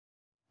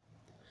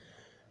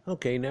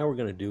Okay, now we're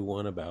going to do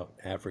one about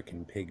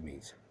African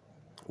pygmies.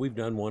 We've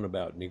done one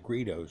about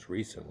negritos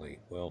recently.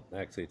 Well,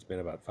 actually, it's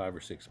been about 5 or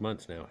 6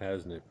 months now,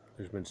 hasn't it?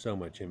 There's been so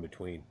much in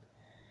between.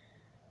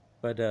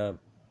 But I've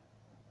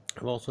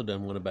also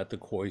done one about the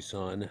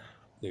Khoisan,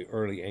 the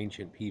early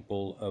ancient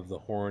people of the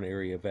Horn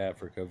area of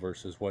Africa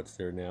versus what's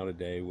there now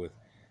today with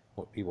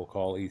what people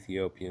call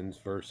Ethiopians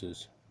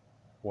versus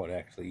what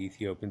actually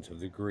Ethiopians of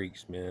the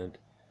Greeks meant,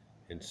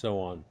 and so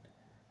on.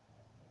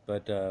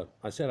 But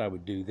I said I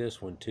would do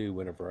this one too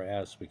whenever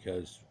asked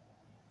because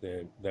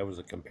that was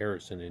a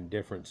comparison and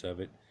difference of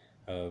it,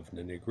 of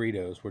the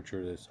Negritos, which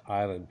are this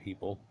island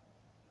people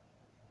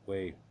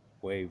way,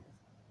 way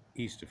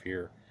east of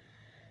here,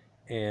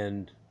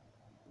 and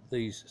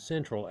these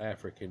Central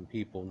African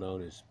people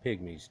known as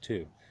Pygmies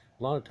too.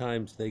 A lot of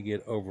times they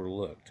get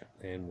overlooked,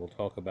 and we'll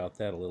talk about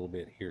that a little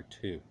bit here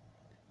too.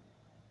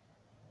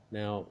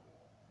 Now,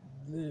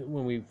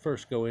 when we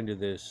first go into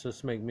this,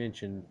 let's make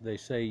mention, they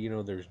say,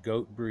 there's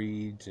goat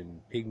breeds and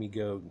pygmy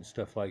goat and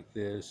stuff like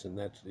this, and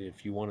that's,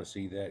 if you want to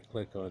see that,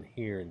 click on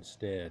here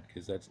instead,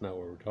 because that's not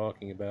what we're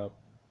talking about.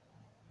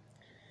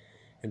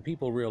 And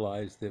people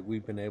realize that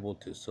we've been able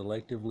to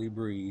selectively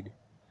breed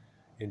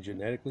and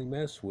genetically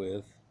mess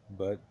with,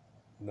 but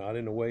not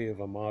in a way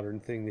of a modern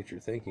thing that you're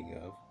thinking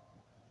of,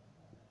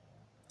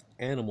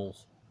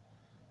 animals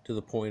to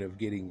the point of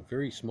getting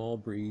very small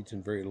breeds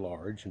and very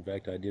large. In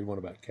fact, I did one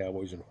about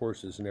cowboys and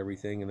horses and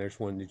everything, and there's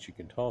one that you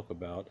can talk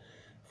about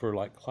for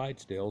like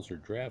Clydesdales or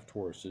draft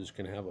horses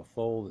can have a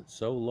foal that's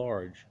so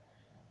large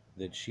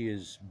that she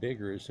is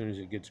bigger as soon as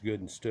it gets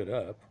good and stood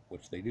up,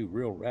 which they do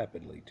real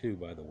rapidly too,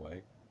 by the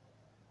way.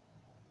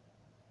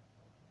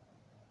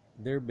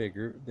 They're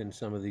bigger than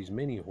some of these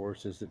mini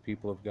horses that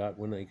people have got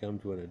when they come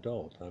to an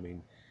adult. I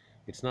mean,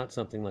 it's not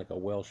something like a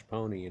Welsh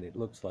pony and it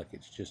looks like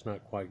it's just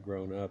not quite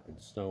grown up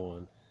and so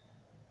on,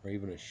 or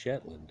even a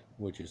Shetland,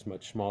 which is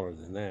much smaller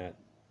than that.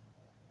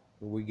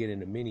 But we get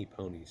into mini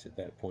ponies at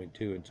that point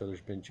too, and so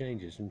there's been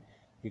changes. And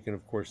you can,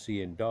 of course,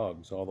 see in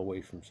dogs all the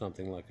way from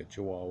something like a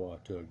Chihuahua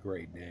to a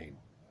Great Dane.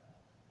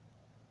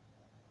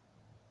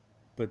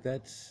 But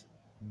that's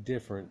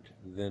different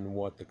than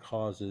what the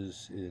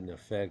causes and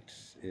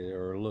effects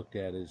are looked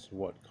at as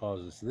what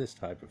causes this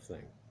type of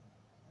thing.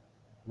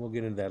 We'll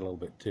get into that a little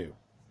bit too.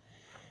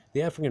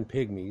 The African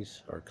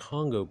pygmies, or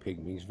Congo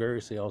pygmies,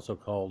 variously also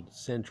called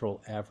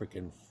Central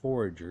African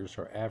foragers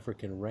or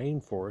African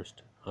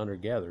rainforest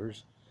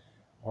hunter-gatherers,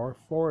 or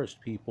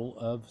forest people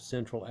of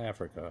Central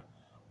Africa,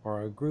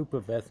 are a group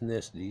of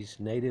ethnicities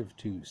native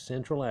to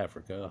Central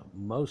Africa,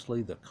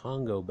 mostly the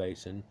Congo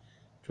Basin,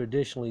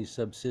 traditionally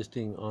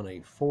subsisting on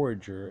a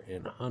forager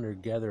and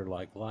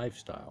hunter-gatherer-like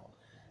lifestyle.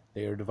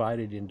 They are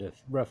divided into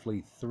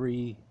roughly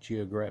three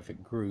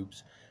geographic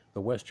groups: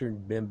 the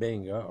Western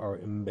Bembenga or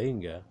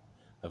Mbenga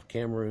of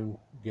Cameroon,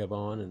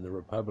 Gabon, and the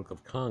Republic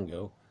of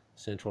Congo,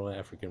 Central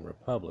African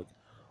Republic,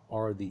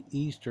 or the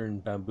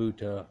Eastern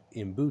Bambuta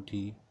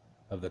Imbuti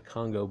of the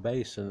Congo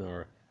Basin,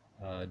 or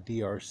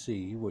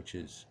DRC, which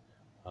is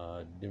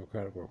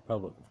Democratic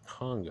Republic of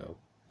Congo,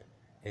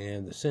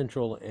 and the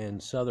Central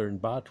and Southern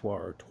Batwa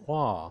or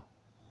Twa,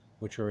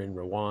 which are in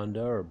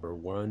Rwanda or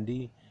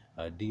Burundi,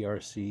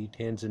 DRC,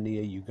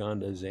 Tanzania,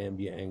 Uganda,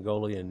 Zambia,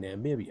 Angola, and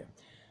Namibia.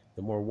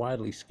 The more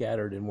widely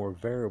scattered and more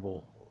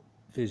variable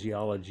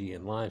physiology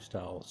and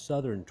lifestyle,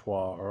 Southern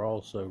Twa are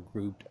also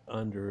grouped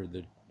under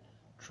the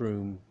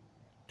terms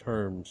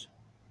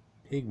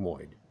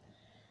Pygmoid.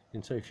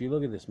 And so if you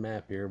look at this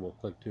map here, we'll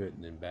click to it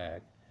and then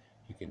back,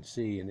 you can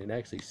see, and it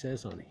actually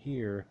says on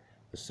here,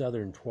 the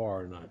Southern Twa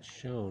are not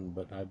shown,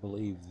 but I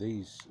believe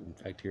these, in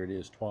fact, here it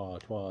is, Twa,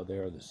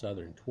 there are the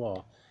Southern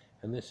Twa,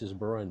 and this is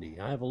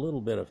Burundi. I have a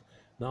little bit of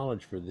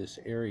knowledge for this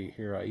area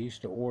here. I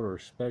used to order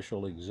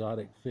special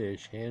exotic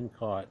fish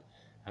hand-caught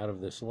out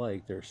of this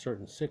lake. There are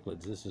certain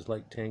cichlids. This is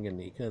Lake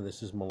Tanganyika.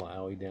 This is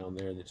Malawi down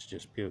there that's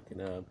just puking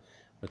up.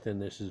 But then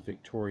this is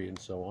Victoria and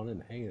so on.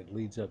 And hey, it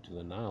leads up to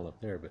the Nile up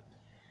there. But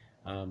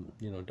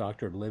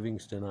Dr.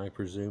 Livingston, I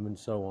presume, and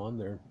so on.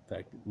 They're, in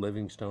fact,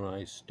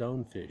 Livingstone-ized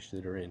stonefish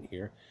that are in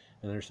here.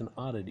 And there's an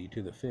oddity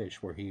to the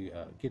fish where he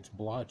gets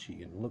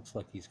blotchy and looks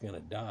like he's going to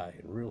die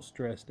and real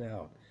stressed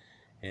out.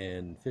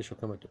 And fish will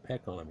come up to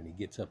peck on him, and he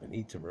gets up and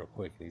eats him real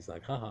quick. And he's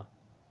like, haha.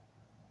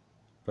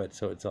 But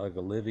so it's like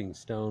a living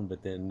stone,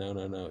 but then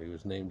no, he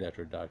was named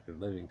after Dr.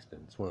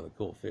 Livingston. It's one of the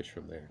cool fish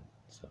from there.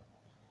 So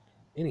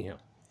anyhow,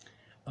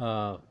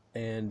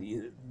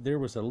 and there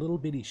was a little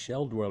bitty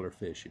shell dweller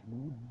fish. It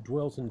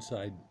dwells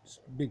inside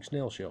big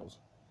snail shells,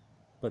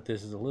 but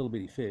this is a little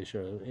bitty fish,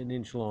 an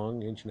inch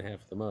long, inch and a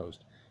half at the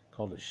most,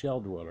 called a shell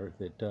dweller,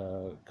 that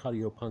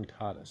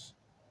Codiopunctatus.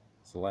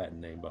 It's the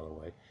Latin name, by the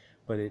way.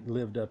 But it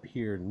lived up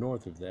here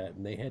north of that,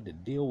 and they had to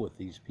deal with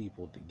these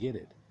people to get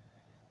it.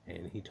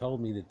 And he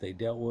told me that they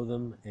dealt with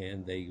them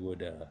and they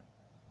would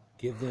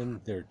give them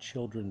their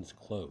children's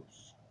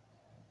clothes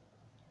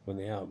when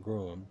they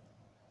outgrew them,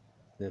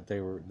 that they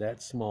were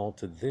that small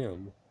to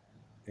them.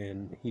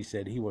 And he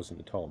said he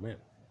wasn't a tall man.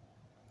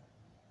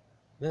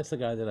 And that's the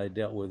guy that I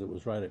dealt with that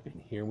was right up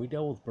in here. And we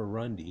dealt with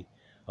Burundi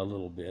a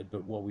little bit,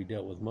 but what we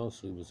dealt with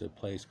mostly was a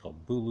place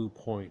called Bulu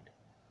Point,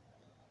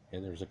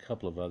 and there's a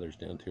couple of others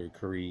down to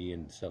Korea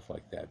and stuff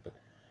like that. But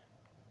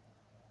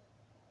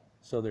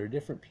so there are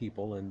different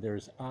people, and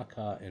there's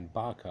Aka and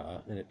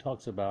Baka, and it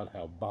talks about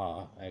how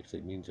Ba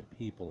actually means a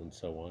people and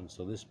so on.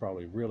 So this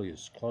probably really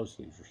is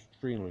closely,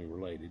 extremely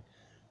related,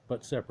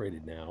 but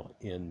separated now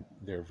in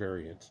their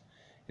variants.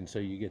 And so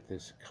you get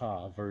this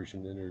Ka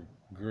version that are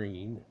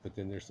green, but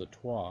then there's the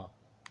Twa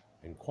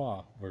and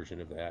Kwa version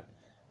of that,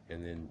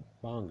 and then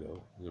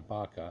Bongo, the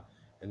Baka,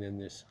 and then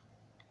this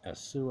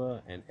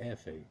Asua and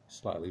Efe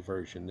slightly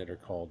version that are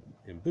called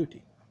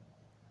Mbuti.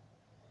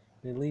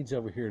 And it leads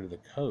over here to the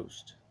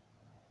coast,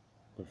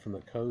 but from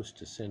the coast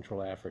to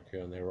Central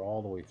Africa, and they were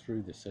all the way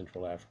through the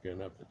Central Africa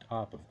and up the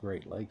top of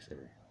Great Lakes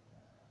area.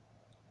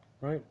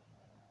 Right?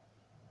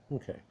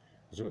 Okay.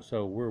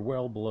 So we're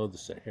well below the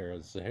Sahara.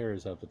 The Sahara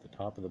is up at the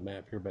top of the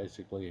map here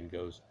basically and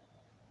goes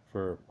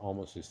for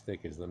almost as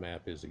thick as the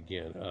map is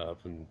again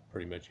up and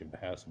pretty much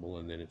impassable,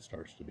 and then it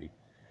starts to be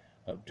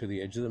up to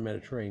the edge of the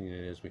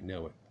Mediterranean as we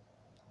know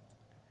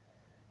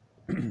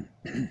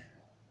it.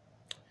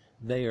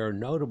 They are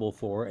notable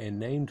for and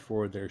named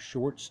for their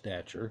short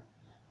stature.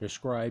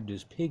 Described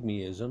as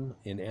Pygmyism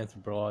in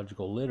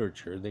anthropological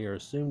literature, they are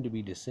assumed to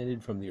be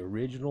descended from the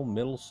original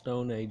Middle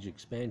Stone Age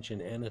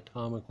expansion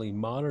anatomically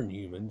modern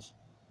humans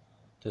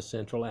to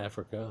Central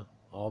Africa,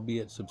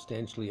 albeit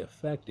substantially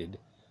affected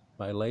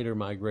by later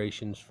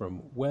migrations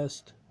from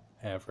West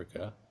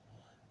Africa.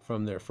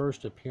 From their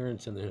first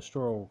appearance in the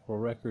historical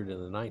record in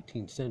the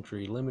 19th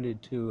century,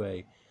 limited to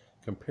a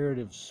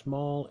comparative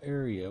small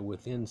area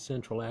within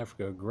Central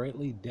Africa,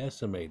 greatly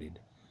decimated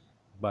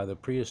by the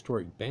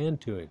prehistoric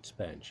Bantu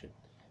expansion.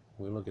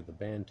 When we look at the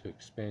Bantu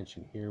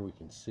expansion here, we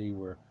can see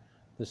where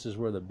this is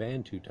where the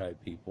Bantu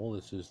type people,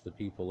 this is the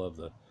people of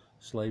the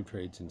slave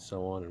trades and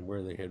so on, and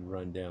where they had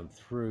run down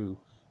through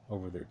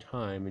over their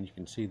time. And you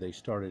can see they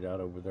started out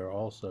over there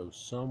also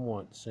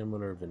somewhat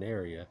similar of an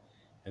area,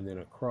 and then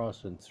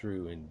across and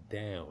through and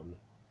down.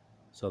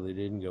 So they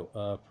didn't go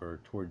up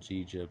or towards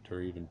Egypt or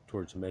even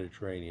towards the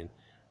Mediterranean.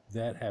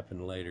 That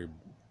happened later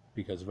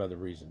because of other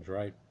reasons,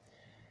 right?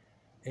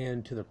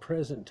 And to the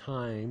present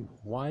time,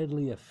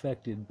 widely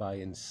affected by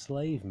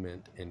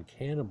enslavement and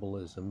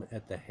cannibalism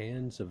at the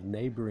hands of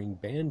neighboring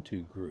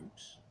Bantu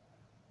groups.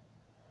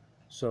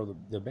 So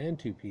the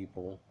Bantu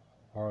people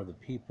are the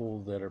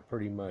people that are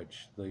pretty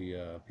much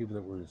the people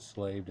that were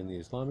enslaved in the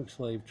Islamic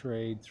slave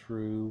trade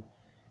through,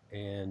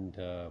 and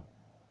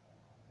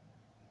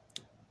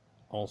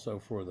also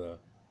for the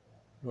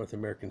North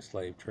American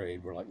slave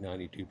trade, where like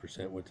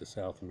 92% went to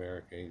South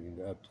America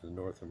and up to the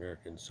North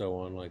America and so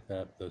on like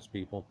that, those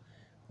people.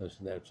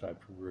 That type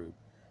of group.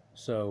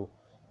 So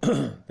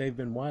they've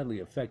been widely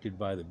affected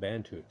by the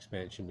Bantu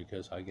expansion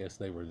because I guess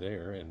they were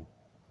there and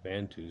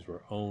Bantus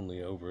were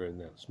only over in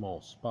that small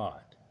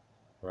spot,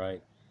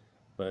 right?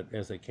 But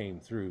as they came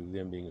through,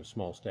 them being of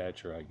small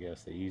stature, I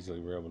guess they easily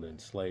were able to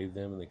enslave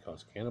them, and they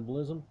caused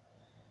cannibalism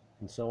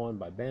and so on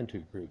by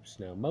Bantu groups.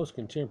 Now, most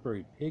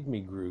contemporary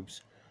pygmy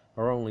groups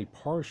are only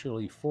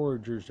partially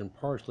foragers and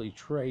partially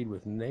trade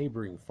with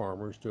neighboring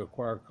farmers to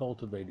acquire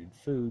cultivated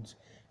foods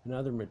and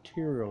other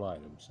material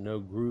items. No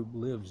group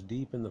lives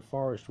deep in the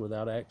forest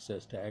without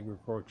access to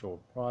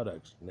agricultural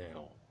products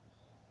now.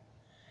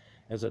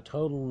 As a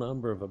total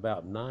number of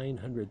about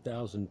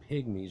 900,000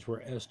 pygmies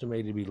were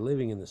estimated to be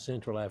living in the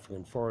Central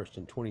African forest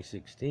in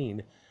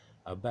 2016,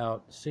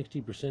 about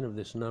 60% of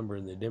this number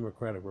in the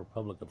Democratic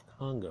Republic of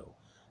Congo.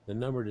 The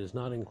number does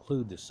not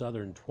include the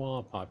southern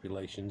Twa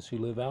populations who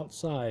live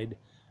outside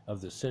of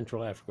the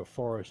Central Africa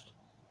forest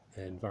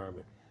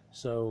environment.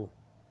 So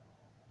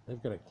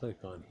I've got to click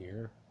on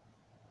here.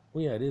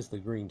 Well, yeah, it is the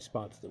green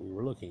spots that we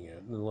were looking at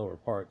in the lower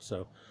part.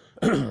 So,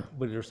 but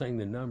they're saying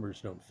the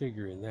numbers don't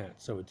figure in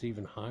that. So it's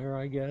even higher,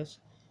 I guess.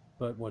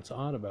 But what's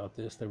odd about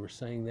this, they were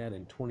saying that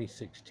in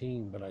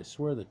 2016, but I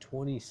swear the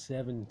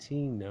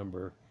 2017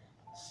 number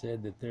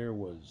said that there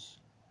was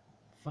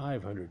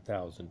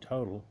 500,000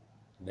 total.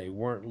 They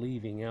weren't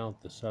leaving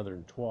out the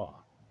southern Twa.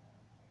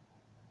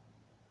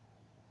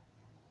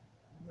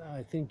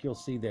 I think you'll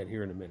see that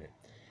here in a minute.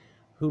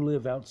 Who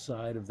live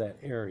outside of that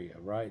area,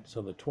 right?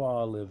 So the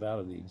Twa live out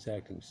of the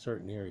exacting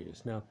certain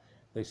areas. Now,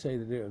 they say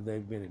that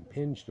they've been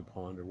impinged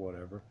upon or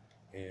whatever,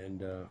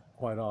 and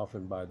quite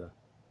often by the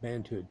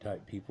Bantoid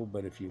type people.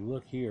 But if you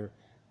look here,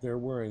 they're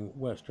wearing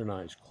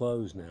westernized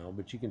clothes now,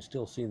 but you can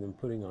still see them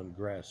putting on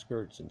grass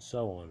skirts and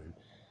so on. And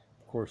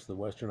of course, the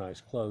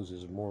westernized clothes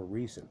is a more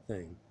recent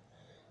thing.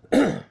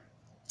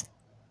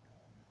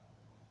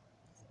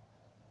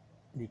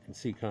 You can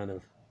see kind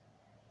of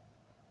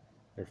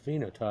their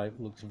phenotype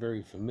looks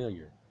very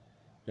familiar.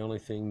 The only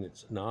thing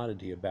that's an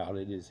oddity about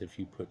it is if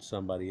you put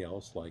somebody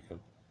else, like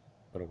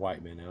put a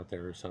white man out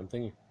there or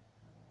something,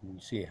 you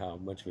see how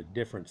much of a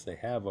difference they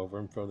have over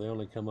them, for they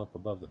only come up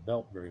above the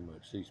belt very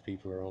much. These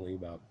people are only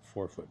about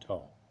 4 foot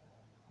tall.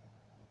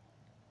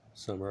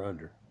 Some are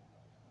under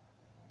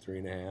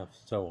 3.5,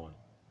 so on.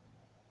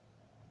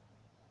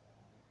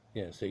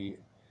 Yeah, so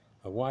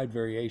a wide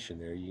variation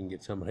there. You can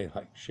get somebody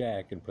like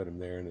Shaq and put them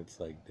there, and it's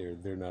like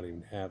they're not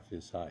even half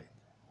his height,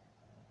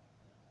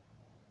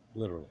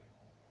 literally.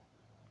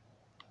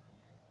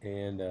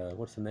 And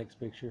what's the next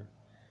picture?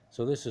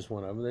 So this is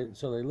one of them.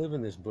 So they live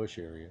in this bush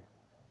area,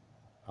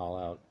 all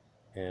out,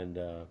 and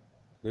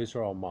these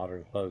are all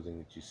modern clothing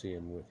that you see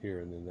them with here.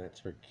 And then that's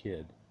her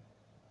kid,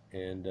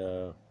 and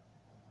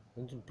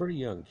it's a pretty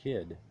young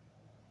kid.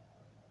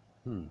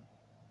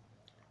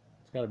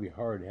 It's got to be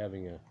hard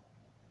having a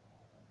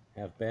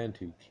half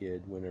Bantu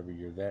kid whenever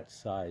you're that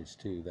size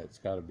too. That's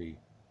got to be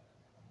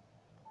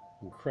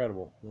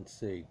incredible. Let's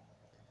see.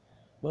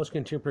 Most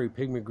contemporary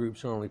pygmy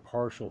groups are only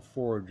partial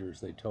foragers,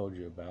 they told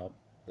you about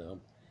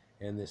them.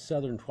 And the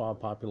southern Twa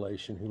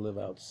population who live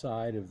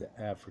outside of the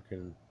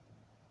African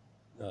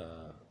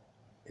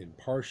in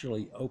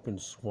partially open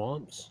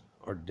swamps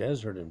or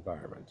desert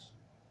environments.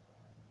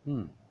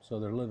 So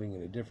they're living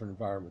in a different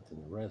environment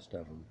than the rest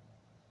of them.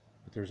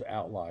 But there's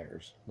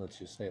outliers. Let's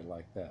just say it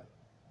like that.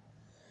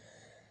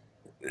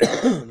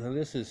 Now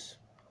this is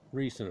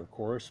recent, of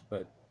course,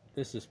 but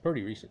this is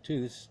pretty recent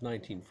too. This is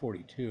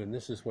 1942, and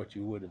this is what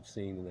you would have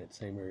seen in that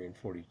same area in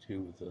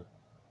 42 with the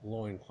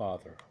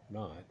loincloth or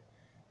not.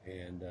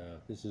 And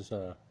this is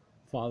a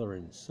father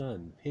and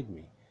son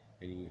pygmy,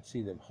 and you can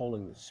see them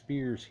holding the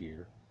spears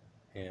here.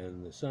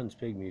 And the son's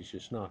pygmy is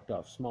just knocked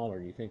off smaller,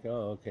 and you think,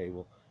 oh, okay,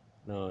 well,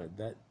 no,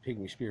 that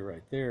pygmy spear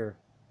right there,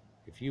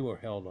 if you were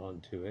held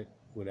on to it,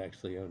 would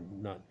actually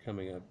not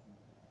coming up,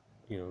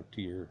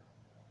 to your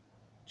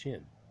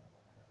chin.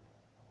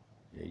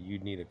 Yeah,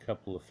 you'd need a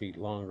couple of feet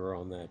longer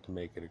on that to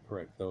make it a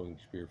correct throwing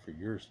spear for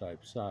your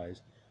type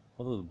size,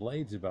 although the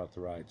blade's about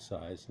the right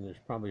size, and there's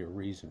probably a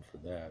reason for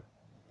that.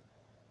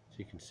 So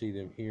you can see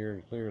them here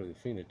and clearly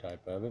the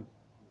phenotype of it.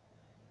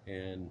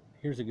 And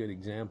here's a good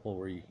example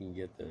where you can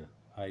get the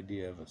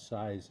idea of a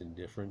size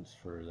difference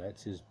for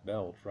that's his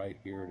belt right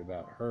here at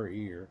about her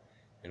ear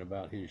and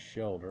about his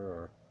shoulder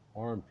or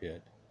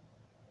armpit.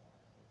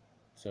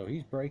 So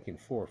he's breaking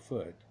 4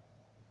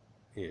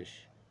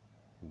 foot-ish,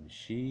 and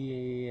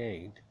she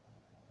ain't.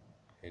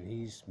 And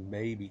he's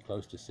maybe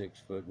close to 6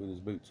 foot with his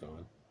boots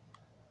on.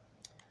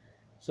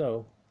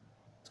 So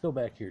let's go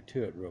back here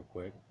to it real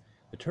quick.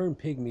 The term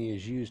pygmy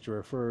is used to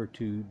refer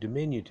to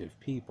diminutive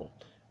people.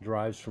 It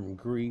derives from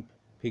Greek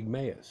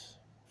Pygmys,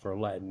 for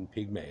Latin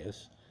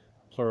Pygmaeus,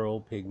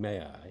 plural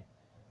Pygmei,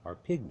 or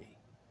pygmy.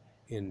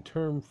 In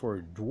term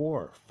for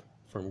dwarf,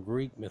 from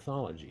Greek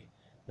mythology.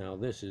 Now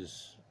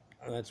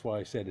that's why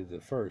I said it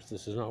at first,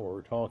 this is not what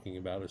we're talking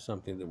about. It's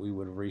something that we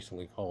would have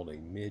recently called a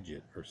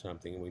midget or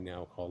something we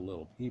now call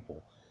little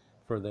people,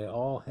 for they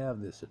all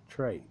have this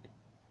trait.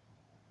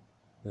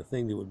 The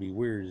thing that would be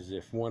weird is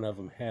if one of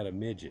them had a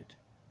midget.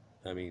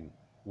 I mean,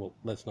 well,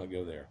 let's not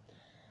go there.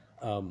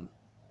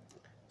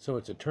 So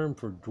it's a term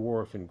for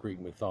dwarf in Greek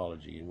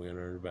mythology, and we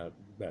learned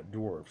about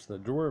dwarfs. The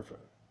dwarf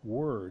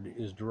word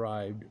is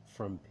derived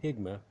from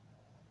pygma,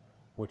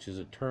 which is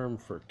a term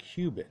for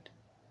cubit,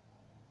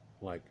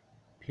 like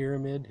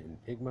pyramid in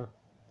Pygma,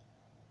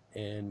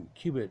 and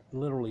cubit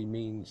literally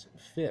means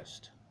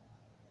fist,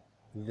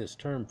 this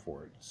term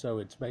for it. So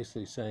it's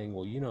basically saying,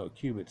 well, a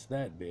cubit's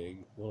that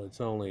big. Well,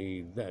 it's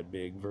only that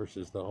big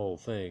versus the whole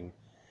thing.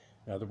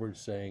 In other words,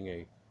 saying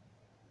a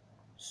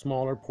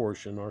smaller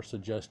portion or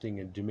suggesting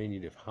a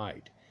diminutive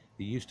height.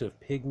 The use of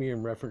pygmy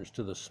in reference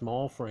to the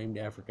small-framed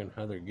African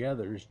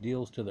hunter-gatherers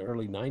deals to the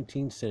early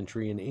 19th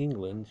century in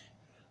England,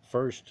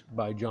 first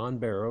by John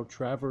Barrow,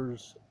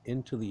 travelers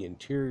into the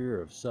interior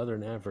of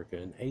southern Africa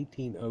in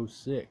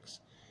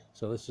 1806.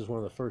 So this is one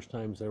of the first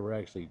times they were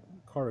actually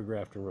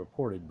cartographed and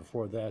reported.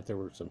 Before that, there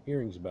were some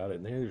hearings about it,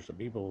 and there's some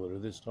people that are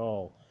this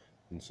tall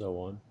and so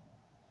on.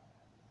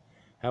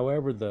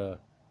 However, the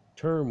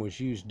term was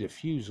used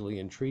diffusely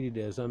and treated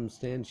as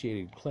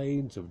unsubstantiated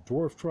claims of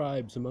dwarf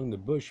tribes among the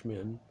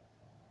Bushmen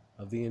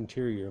of the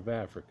interior of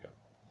Africa.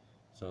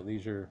 So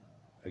these are,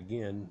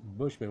 again,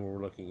 Bushmen when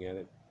we're looking at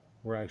it.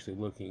 We're actually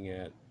looking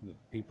at the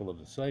people of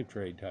the slave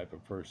trade type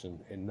of person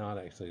and not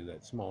actually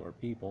that smaller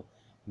people.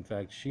 In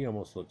fact, she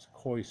almost looks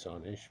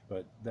Khoisan-ish,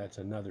 but that's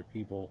another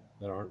people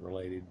that aren't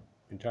related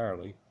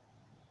entirely.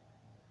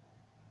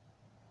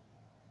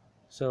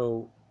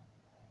 So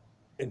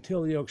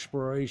until the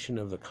exploration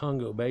of the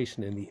Congo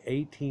Basin in the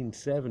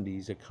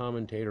 1870s, a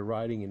commentator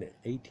writing in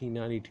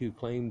 1892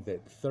 claimed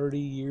that 30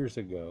 years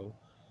ago,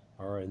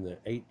 or in the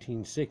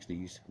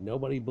 1860s,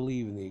 nobody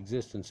believed in the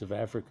existence of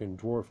African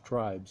dwarf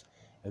tribes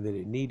and that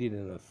it needed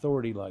an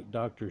authority like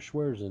Dr.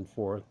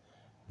 Schwarzenforth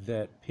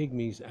that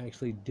pygmies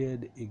actually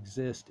did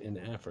exist in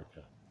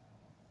Africa.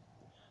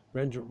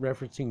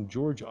 Referencing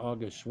George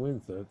August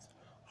Schwarzenforth's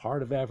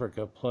Heart of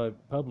Africa,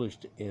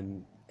 published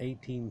in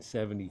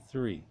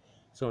 1873.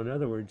 So in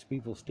other words,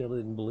 people still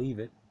didn't believe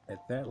it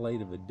at that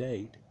late of a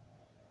date,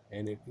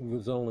 and it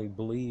was only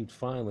believed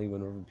finally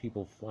whenever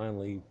people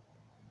finally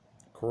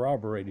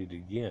corroborated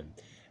again.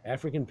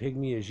 African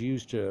pygmy is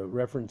used to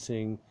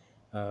referencing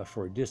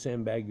for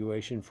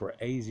disambiguation for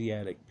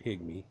Asiatic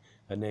pygmy,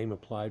 a name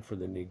applied for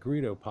the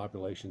negrito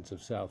populations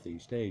of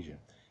Southeast Asia.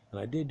 And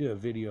I did do a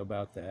video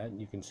about that, and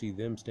you can see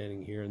them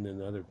standing here and then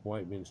the other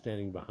white men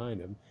standing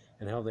behind them,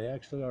 and how they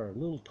actually are a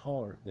little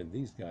taller than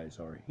these guys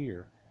are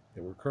here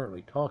that we're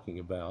currently talking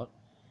about.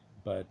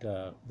 but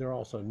they're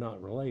also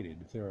not related.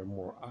 There are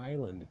more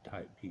island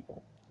type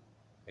people,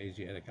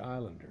 Asiatic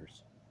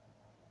islanders.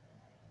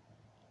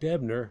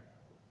 Debner,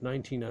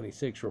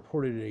 1996,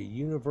 reported a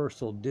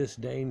universal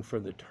disdain for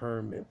the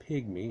term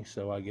pygmy,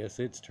 so I guess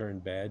it's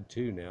turned bad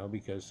too now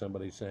because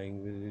somebody's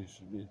saying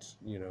that it's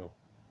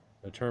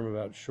a term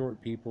about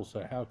short people,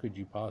 so how could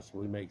you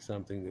possibly make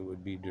something that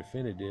would be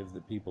definitive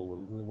that people would,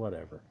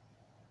 whatever.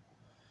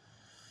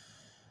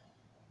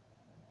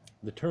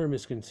 The term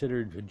is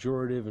considered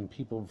pejorative, and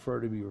people prefer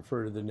to be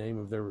referred to the name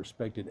of their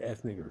respected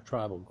ethnic or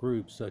tribal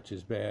groups, such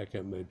as Baka,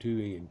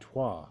 Mutui, and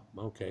Twa.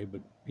 Okay, but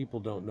people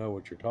don't know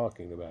what you're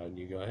talking about, and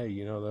you go, hey,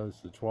 you know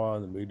those, the Twa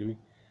and the Mutui,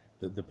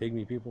 the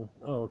pygmy people?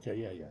 Oh, okay,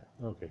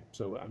 yeah. Okay,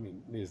 so, I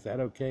mean, is that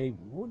okay?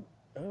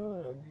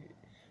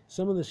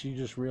 Some of this you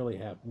just really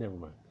have, never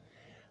mind.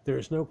 There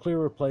is no clear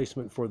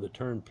replacement for the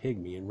term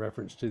pygmy in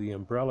reference to the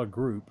umbrella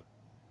group.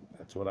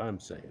 That's what I'm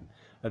saying.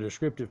 A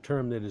descriptive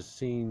term that has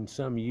seen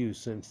some use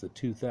since the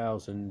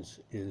 2000s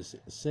is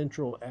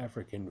Central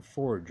African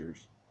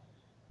foragers.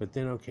 But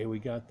then, okay, we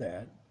got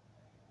that.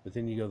 But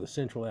then you go, the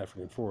Central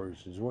African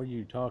foragers, what are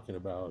you talking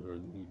about? Or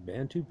the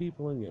Bantu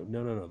people? And you go,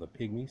 no, the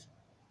Pygmies.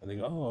 And they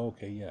go, oh,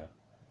 okay, yeah.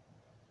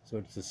 So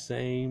it's the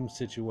same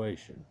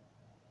situation.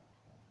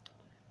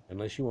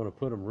 Unless you want to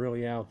put them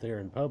really out there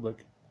in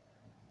public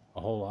a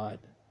whole lot.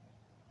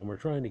 And we're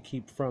trying to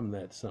keep from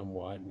that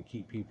somewhat and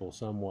keep people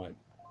somewhat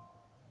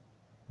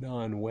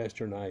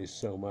non-westernized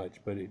so much,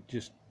 but it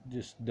just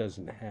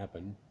doesn't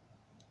happen.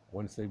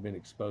 Once they've been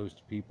exposed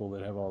to people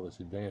that have all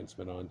this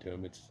advancement onto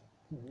them, it's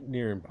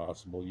near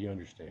impossible, you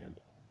understand.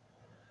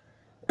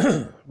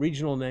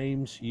 Regional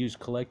names used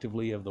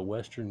collectively of the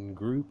western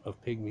group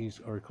of pygmies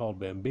are called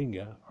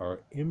Bambinga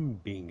or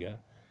Mbinga.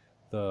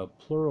 The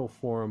plural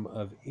form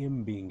of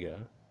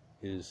Mbinga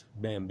is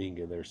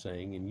Bambinga, they're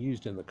saying, and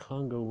used in the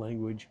Congo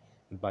language,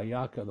 and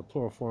Bayaka, the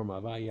plural form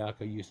of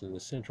Ayaka, used in the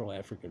Central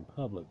African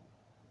Republic.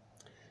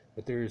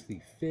 But there's the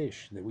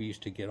fish that we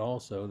used to get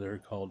also. They're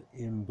called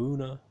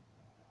Mbuna,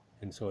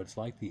 and so it's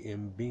like the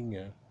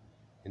Mbinga.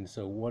 And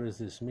so what does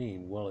this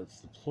mean? Well,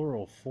 it's the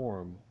plural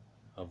form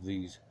of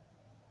these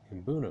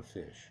Mbuna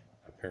fish,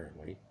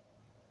 apparently.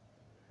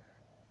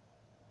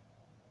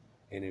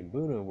 And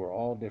Mbuna were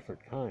all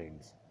different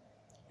kinds.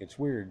 It's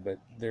weird, but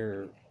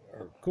they're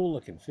cool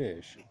looking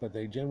fish, but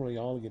they generally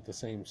all get the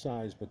same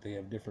size, but they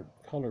have different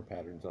color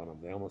patterns on them.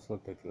 They almost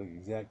look like the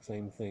exact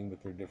same thing,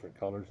 but they're different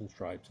colors and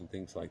stripes and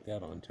things like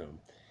that onto them.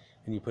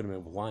 And you put them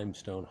in with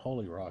limestone,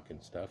 holy rock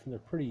and stuff, and they're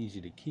pretty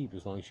easy to keep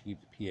as long as you keep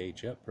the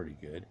pH up pretty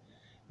good.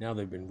 Now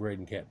they've been bred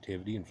in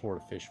captivity in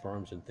Florida fish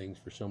farms and things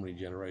for so many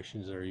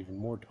generations they're even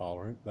more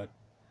tolerant, but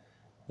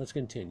let's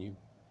continue.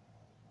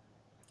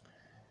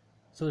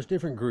 So there's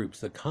different groups.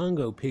 The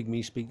Congo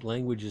Pygmy speak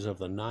languages of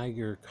the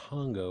Niger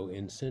Congo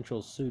and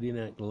Central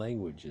Sudanese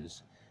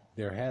languages.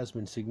 There has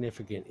been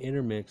significant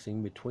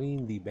intermixing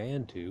between the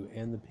Bantu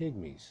and the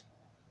Pygmies.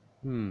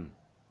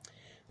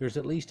 There's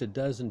at least a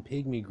dozen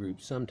Pygmy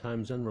groups,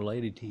 sometimes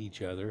unrelated to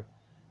each other.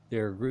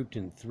 They're grouped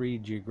in 3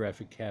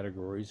 geographic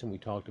categories, and we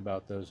talked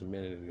about those a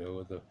minute ago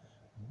with the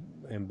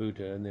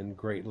Mbuta and then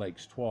Great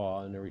Lakes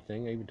Twa and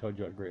everything. I even told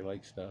you about Great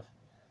Lakes stuff.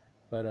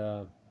 But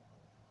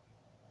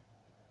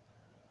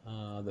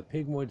the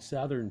Pygmoid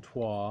Southern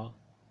Twa,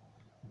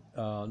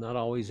 not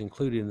always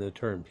included in the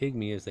term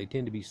pygmy, as they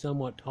tend to be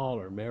somewhat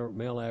taller.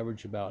 Male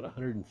average about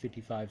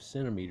 155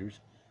 centimeters,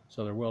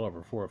 so they're well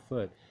over 4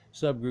 foot.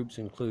 Subgroups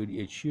include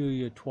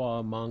Ichuya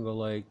Twa, Mongo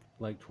Lake,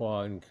 Lake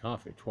Twa, and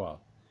Kafe Twa.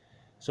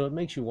 So it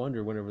makes you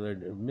wonder whenever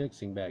they're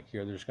mixing back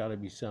here, there's got to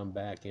be some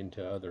back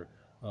into other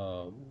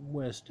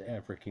West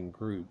African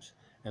groups.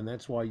 And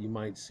that's why you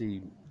might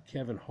see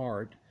Kevin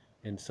Hart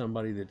and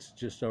somebody that's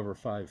just over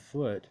 5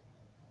 foot,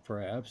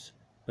 perhaps,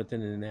 but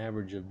then an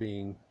average of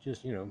being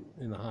just,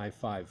 in the high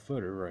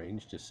 5-footer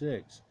range to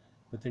 6.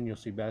 But then you'll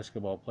see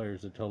basketball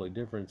players that are totally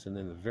different, and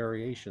then the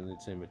variation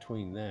that's in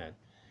between that.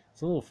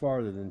 It's a little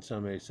farther than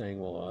somebody saying,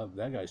 well,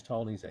 that guy's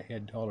tall and he's a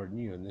head taller than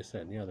you, and this,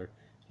 that, and the other.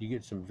 You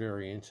get some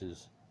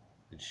variances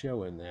that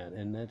show in that,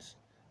 and that's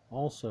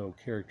also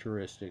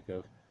characteristic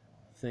of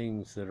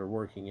things that are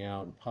working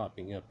out and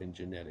popping up in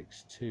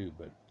genetics too,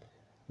 but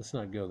let's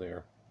not go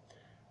there.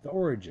 The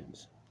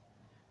origins.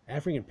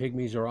 African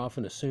pygmies are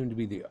often assumed to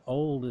be the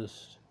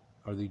oldest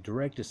or the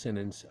direct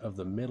descendants of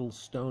the Middle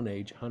Stone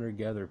Age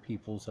hunter-gatherer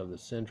peoples of the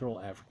Central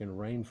African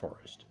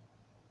rainforest.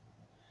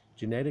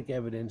 Genetic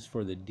evidence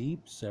for the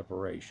deep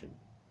separation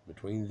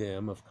between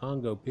them of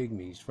Congo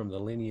pygmies from the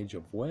lineage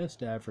of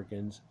West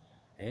Africans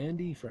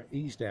and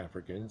East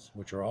Africans,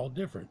 which are all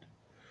different,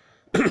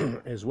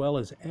 as well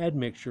as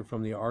admixture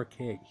from the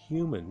archaic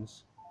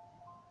humans.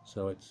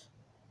 So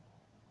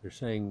they're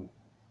saying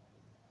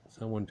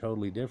someone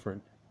totally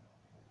different,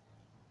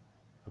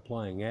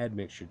 applying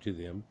admixture to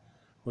them,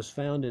 was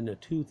found in the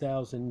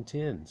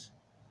 2010s.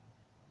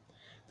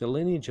 The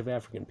lineage of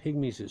African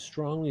pygmies is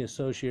strongly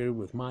associated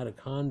with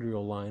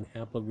mitochondrial line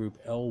haplogroup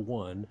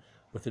L1,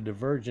 with a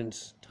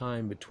divergence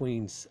time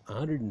between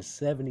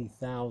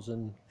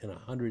 170,000 and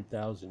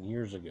 100,000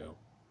 years ago.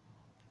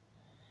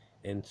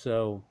 And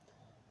so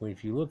When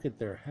if you look at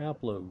their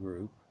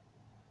haplogroup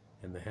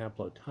and the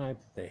haplotype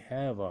that they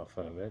have off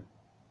of it,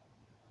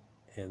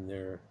 and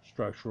their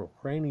structural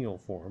cranial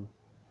form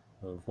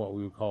of what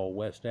we would call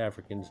West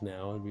Africans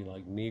now, it'd be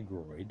like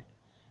Negroid.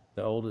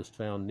 The oldest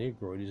found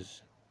Negroid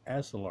is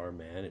Asillar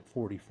man at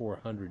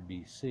 4400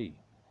 BC.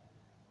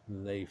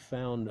 They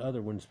found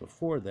other ones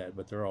before that,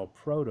 but they're all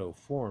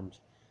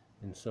proto-forms,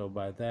 and so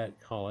by that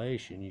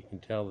collation you can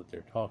tell that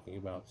they're talking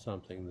about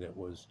something that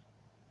was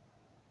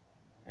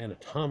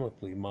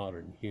anatomically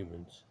modern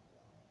humans,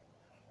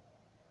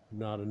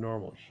 not a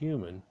normal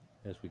human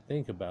as we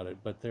think about it,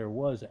 but there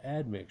was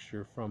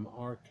admixture from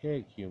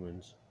archaic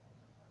humans,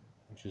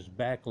 which is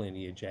back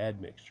lineage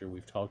admixture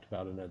we've talked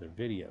about in other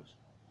videos.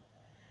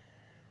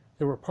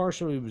 They were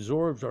partially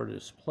absorbed or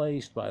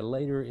displaced by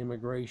later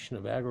immigration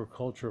of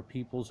agricultural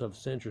peoples of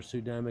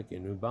Centro-Sudamic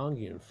and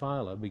Ubangian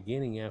phyla,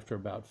 beginning after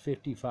about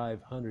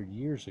 5,500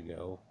 years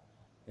ago,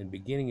 and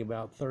beginning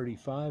about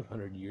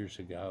 3,500 years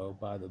ago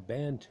by the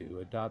Bantu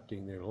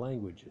adopting their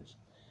languages.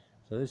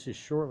 So this is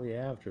shortly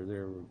after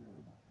their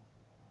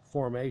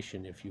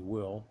formation, if you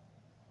will,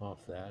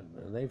 off that.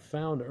 And they've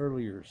found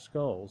earlier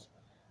skulls,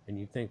 and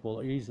you think,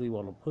 well, easily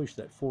what will push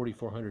that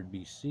 4,400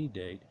 BC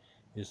date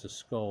is a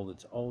skull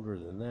that's older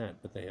than that,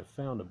 but they have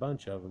found a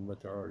bunch of them,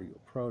 but they're already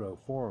a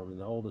proto-form,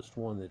 and the oldest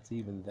one that's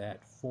even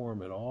that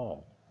form at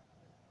all,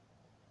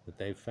 that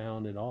they've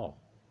found at all,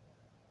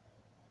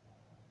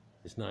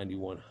 is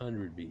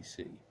 9100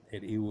 BC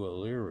at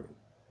Iwaliru.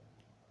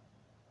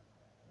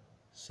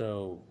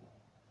 So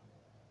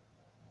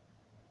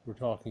we're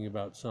talking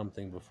about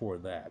something before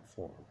that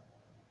form.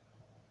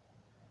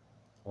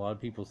 A lot of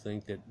people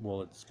think that,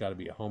 well, it's got to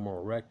be a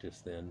Homo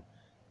erectus then,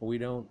 but we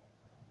don't.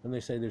 And they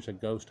say there's a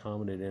ghost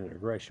hominid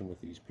integration with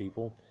these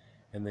people,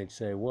 and they'd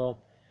say, well,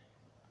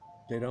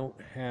 they don't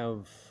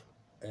have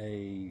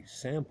a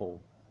sample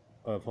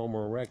of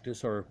Homo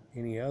erectus or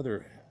any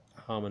other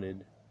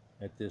hominid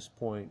at this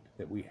point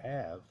that we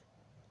have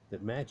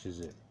that matches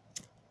it.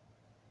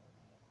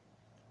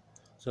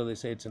 So they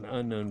say it's an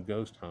unknown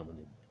ghost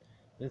hominid.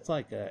 It's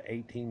like a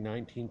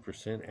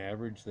 18-19%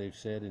 average, they've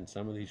said, in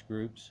some of these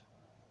groups.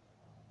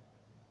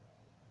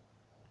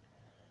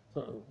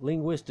 So,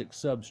 linguistic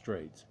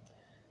substrates.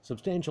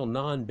 Substantial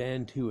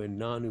non-Bantu and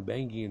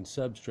non-Ubangian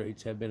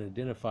substrates have been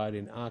identified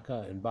in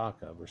Aka and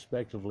Baka,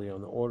 respectively,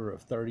 on the order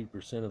of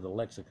 30% of the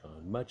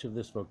lexicon. Much of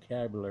this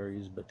vocabulary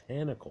is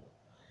botanical,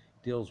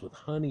 deals with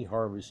honey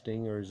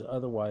harvesting, or is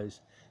otherwise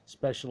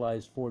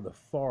specialized for the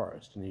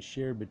forest, and is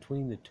shared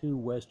between the two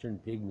Western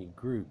Pygmy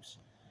groups.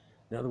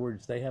 In other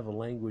words, they have a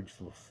language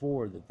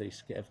before that they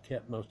have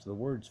kept most of the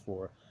words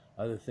for.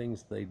 Other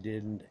things they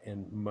didn't,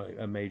 and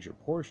a major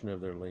portion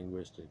of their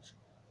linguistics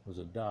was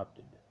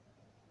adopted.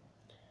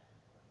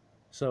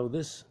 So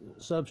this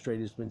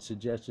substrate has been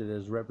suggested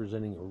as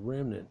representing a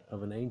remnant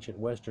of an ancient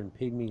Western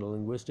Pygmy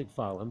linguistic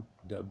phylum,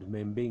 dubbed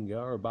Mbinga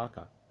or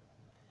Baka.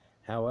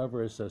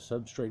 However, as the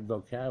substrate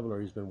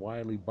vocabulary has been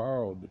widely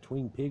borrowed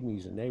between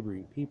Pygmies and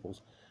neighboring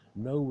peoples,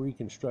 no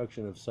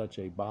reconstruction of such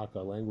a Baka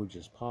language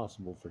is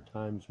possible for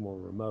times more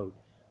remote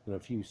than a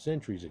few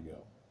centuries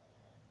ago.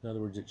 In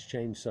other words, it's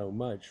changed so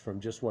much from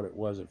just what it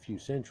was a few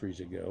centuries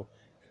ago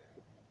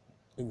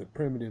in the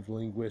primitive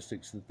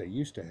linguistics that they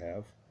used to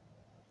have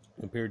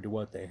compared to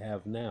what they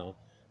have now,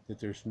 that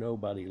there's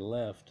nobody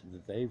left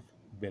that they've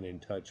been in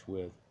touch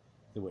with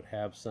that would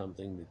have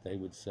something that they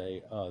would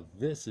say,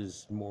 this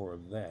is more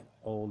of that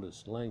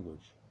oldest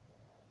language.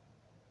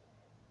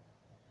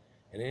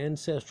 An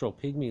ancestral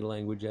Pygmy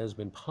language has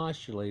been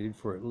postulated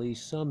for at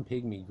least some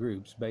Pygmy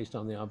groups based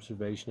on the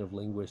observation of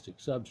linguistic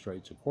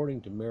substrates.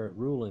 According to Merritt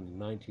Rulin in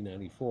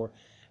 1994,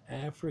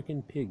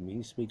 African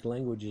Pygmies speak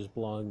languages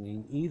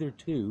belonging either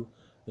to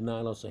the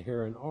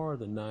Nilo-Saharan or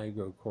the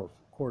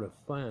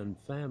Nigro-Kordofan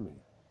family.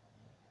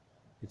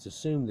 It's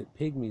assumed that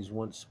Pygmies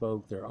once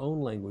spoke their own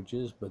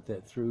languages, but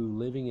that through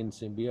living in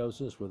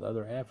symbiosis with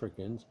other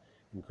Africans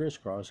and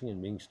crisscrossing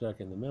and being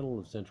stuck in the middle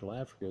of Central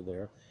Africa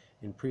there,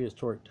 in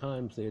prehistoric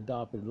times they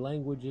adopted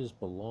languages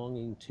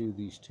belonging to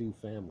these two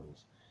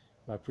families.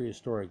 By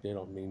prehistoric, they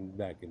don't mean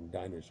back in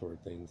dinosaur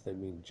things, they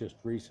mean just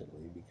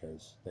recently,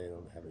 because they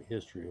don't have a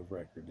history of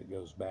record that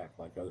goes back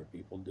like other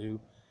people do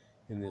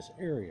in this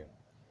area.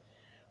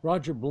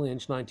 Roger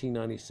Blinch,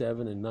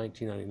 1997 and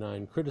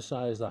 1999,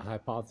 criticized the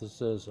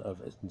hypothesis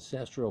of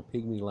ancestral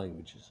Pygmy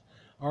languages,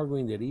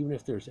 arguing that even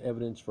if there's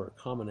evidence for a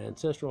common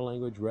ancestral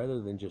language rather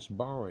than just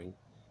borrowing,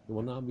 it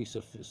will not be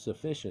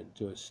sufficient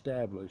to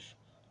establish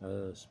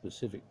a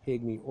specific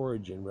Pygmy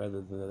origin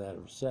rather than that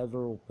of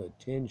several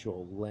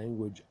potential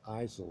language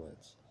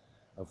isolates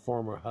of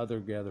former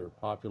hunter-gatherer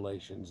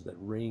populations that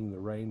ring the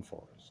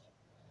rainforest.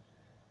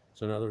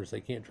 So in other words, they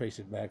can't trace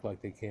it back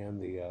like they can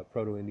the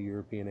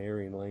Proto-Indo-European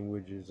Aryan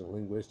languages and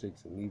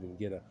linguistics, and even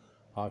get a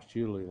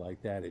postulae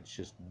like that. It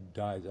just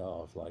dies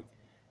off, like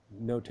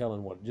no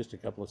telling what, just a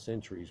couple of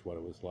centuries what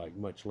it was like,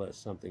 much less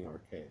something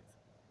archaic.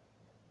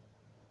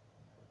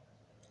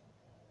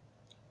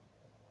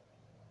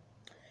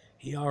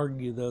 He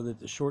argued, though, that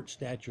the short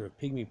stature of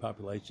Pygmy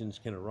populations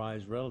can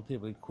arise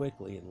relatively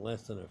quickly in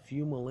less than a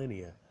few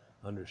millennia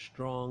under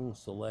strong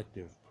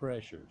selective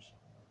pressures.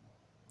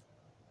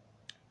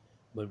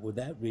 But would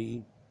that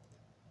be,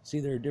 see,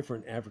 there are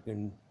different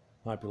African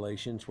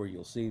populations where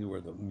you'll see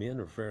where the men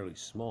are fairly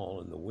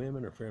small and the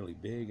women are fairly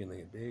big and they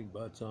have big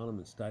butts on them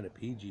and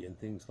stylopegia and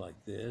things like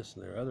this,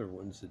 and there are other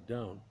ones that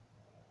don't.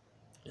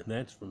 And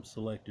that's from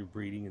selective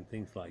breeding and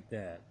things like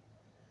that.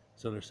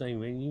 So they're saying,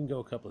 man, you can go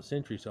a couple of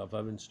centuries off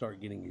of it and start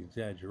getting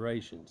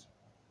exaggerations.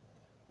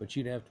 But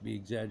you'd have to be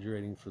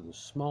exaggerating for the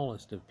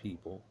smallest of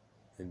people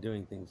and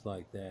doing things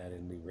like that.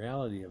 And the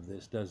reality of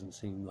this doesn't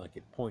seem like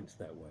it points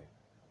that way.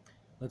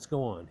 Let's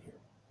go on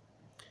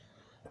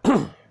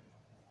here.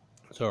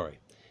 Sorry.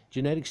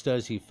 Genetic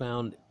studies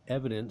found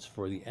evidence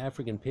for the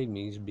African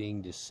pygmies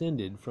being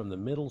descended from the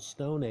Middle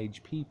Stone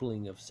Age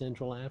peopling of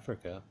Central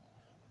Africa,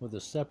 with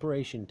a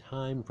separation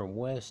time from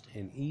West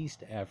and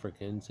East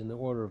Africans in the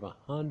order of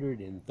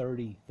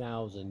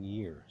 130,000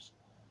 years.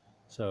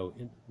 So,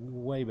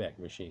 way back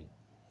machine.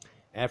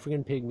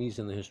 African pygmies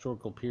in the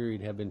historical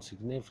period have been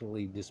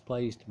significantly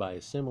displaced by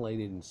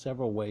assimilated in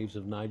several waves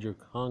of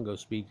Niger-Congo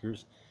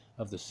speakers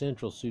of the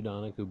Central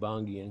Sudanic,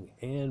 Ubangian,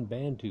 and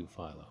Bantu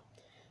phylum.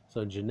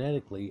 So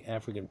genetically,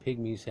 African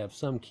pygmies have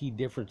some key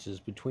differences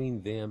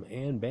between them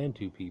and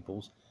Bantu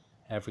peoples.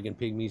 African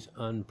pygmies'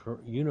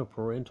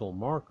 uniparental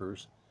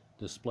markers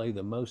display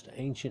the most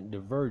ancient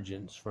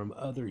divergence from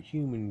other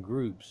human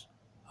groups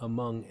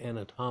among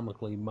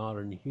anatomically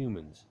modern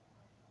humans.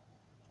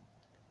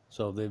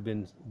 So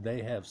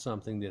they have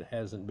something that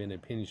hasn't been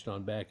impinged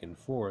on back and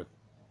forth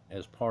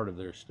as part of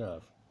their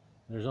stuff.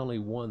 There's only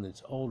one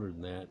that's older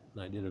than that,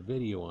 and I did a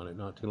video on it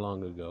not too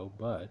long ago,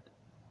 but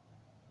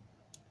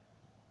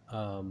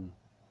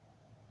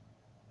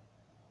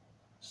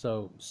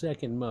so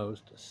second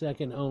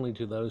only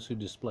to those who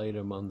displayed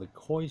among the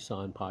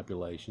Khoisan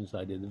populations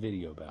I did the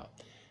video about.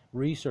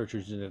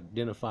 Researchers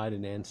identified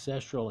an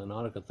ancestral and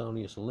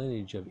autochthonous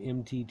lineage of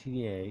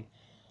MTTA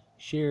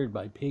shared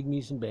by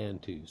Pygmies and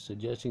Bantus,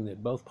 suggesting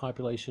that both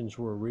populations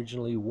were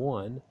originally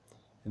one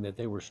and that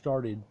they were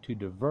started to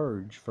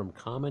diverge from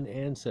common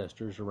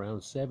ancestors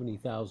around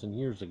 70,000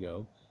 years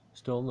ago,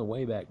 still in the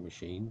Wayback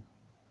Machine,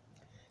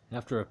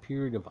 after a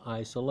period of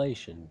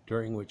isolation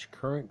during which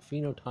current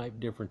phenotype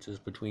differences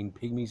between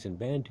Pygmies and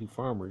Bantu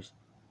farmers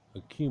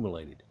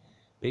accumulated.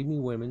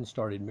 Pygmy women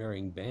started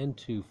marrying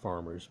Bantu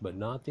farmers, but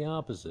not the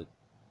opposite.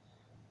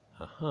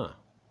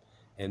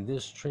 And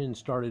this trend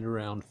started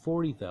around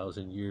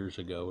 40,000 years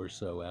ago or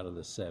so out of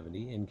the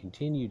 70 and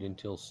continued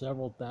until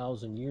several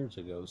thousand years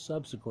ago.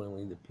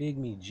 Subsequently, the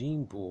Pygmy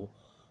gene pool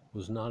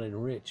was not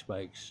enriched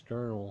by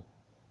external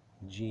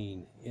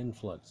gene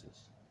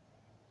influxes.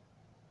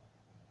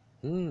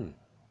 Mitochondrial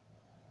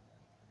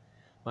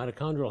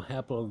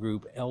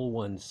haplogroup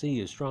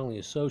L1C is strongly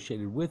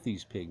associated with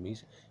these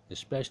pygmies,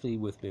 especially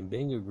with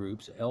Mbinga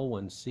groups.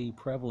 L1C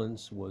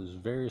prevalence was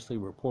variously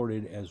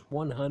reported as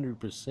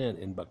 100%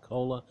 in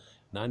Bakola,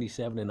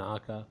 97 in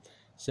Aka,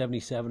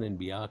 77 in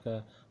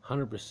Biaka,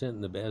 100%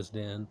 in the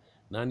Bezden,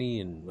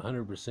 90 and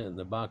 100% in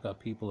the Baka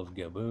people of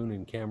Gabon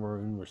and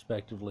Cameroon,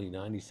 respectively,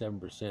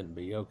 97% in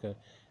Bioko,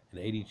 and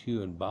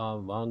 82 in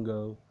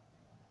Bongo.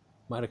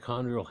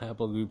 Mitochondrial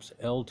haplogroups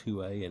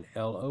L2A and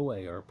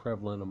LOA are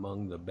prevalent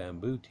among the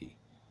Bambuti,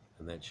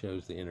 and that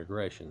shows the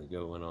integration that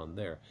going on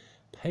there.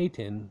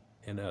 Payton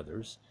and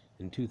others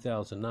in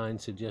 2009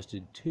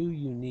 suggested two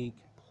unique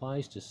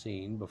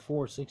Pleistocene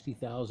before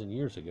 60,000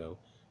 years ago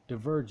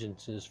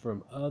divergences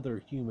from other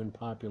human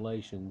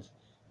populations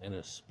and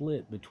a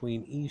split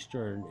between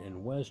eastern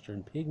and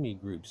western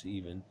pygmy groups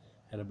even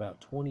at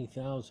about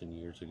 20,000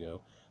 years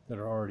ago that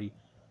are already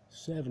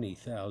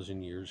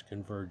 70,000 years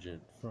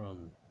convergent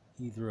from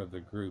either of the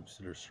groups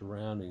that are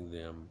surrounding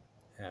them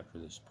after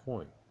this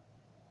point.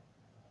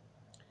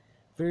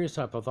 Various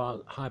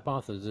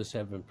hypotheses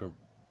have been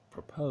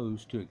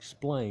proposed to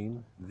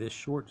explain this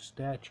short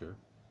stature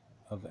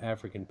of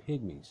African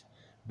pygmies.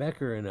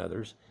 Becker and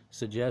others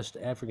suggest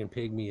African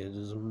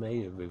pygmyism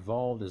may have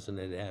evolved as an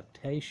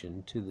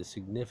adaptation to the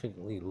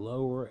significantly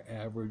lower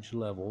average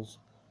levels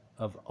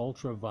of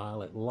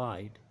ultraviolet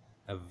light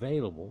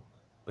available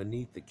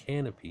beneath the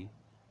canopy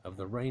of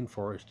the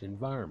rainforest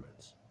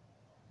environments.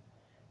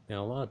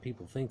 Now, a lot of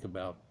people think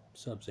about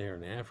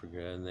sub-Saharan Africa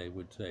and they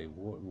would say,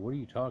 what are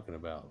you talking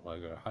about?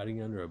 Like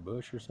hiding under a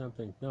bush or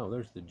something? No,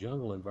 there's the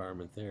jungle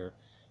environment there.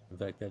 In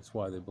fact, that's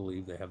why they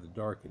believe they have the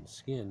darkened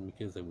skin,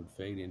 because they would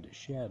fade into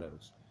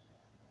shadows.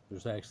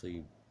 There's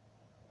actually,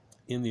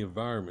 in the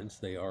environments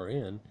they are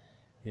in,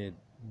 it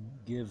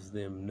gives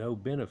them no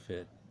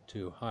benefit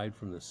to hide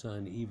from the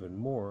sun even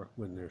more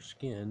when their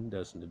skin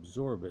doesn't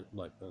absorb it,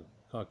 like the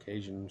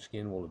Caucasian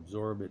skin will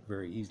absorb it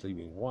very easily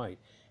being white,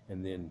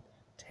 and then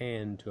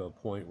tan to a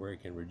point where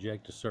it can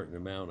reject a certain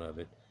amount of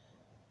it,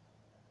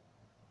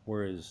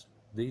 whereas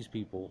these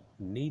people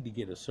need to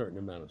get a certain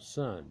amount of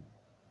sun.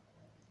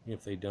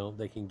 If they don't,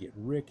 they can get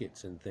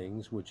rickets and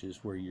things, which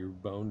is where your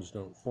bones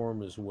don't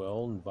form as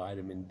well, and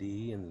vitamin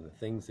D and the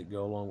things that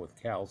go along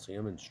with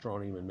calcium and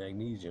strontium and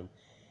magnesium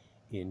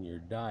in your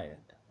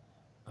diet.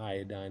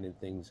 Iodine and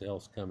things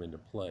else come into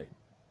play.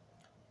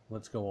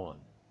 Let's go on.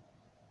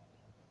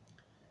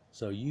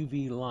 So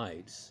UV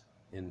lights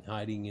and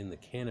hiding in the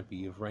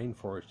canopy of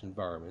rainforest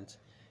environments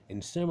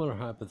in similar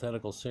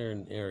hypothetical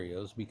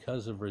scenarios,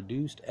 because of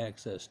reduced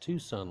access to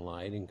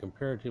sunlight and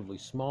comparatively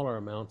smaller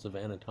amounts of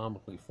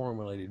anatomically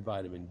formulated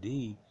vitamin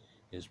D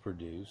is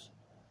produced,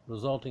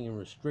 resulting in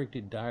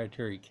restricted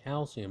dietary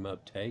calcium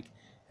uptake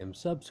and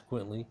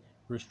subsequently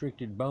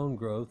restricted bone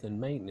growth and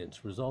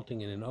maintenance,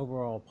 resulting in an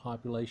overall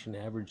population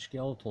average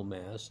skeletal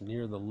mass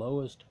near the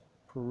lowest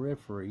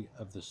periphery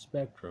of the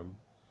spectrum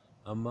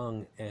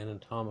among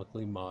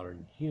anatomically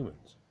modern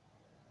humans.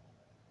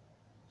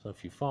 So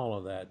if you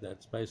follow that,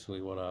 that's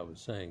basically what I was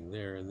saying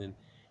there. And then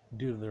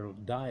due to their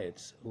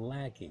diets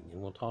lacking,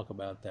 and we'll talk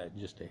about that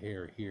just a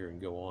hair here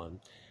and go on.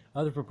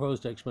 Other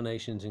proposed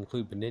explanations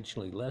include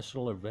potentially lesser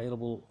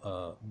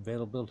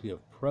availability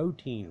of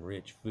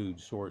protein-rich food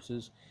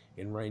sources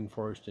in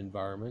rainforest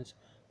environments.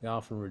 They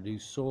often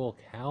reduce soil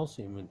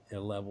calcium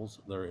levels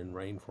that are in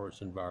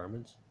rainforest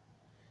environments,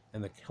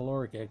 and the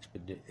caloric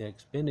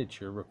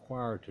expenditure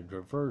required to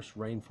traverse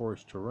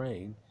rainforest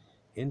terrain.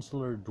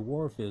 Insular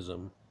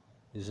dwarfism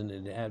is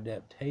an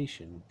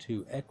adaptation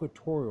to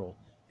equatorial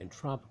and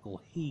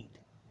tropical heat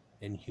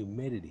and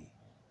humidity.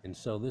 And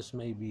so this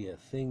may be a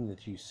thing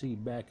that you see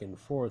back and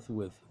forth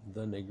with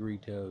the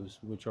negritos,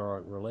 which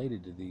aren't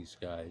related to these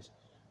guys,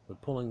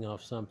 but pulling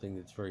off something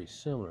that's very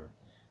similar.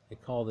 They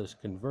call this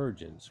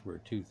convergence, where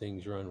two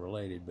things are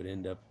unrelated but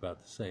end up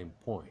about the same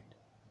point.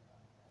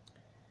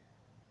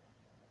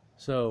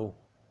 So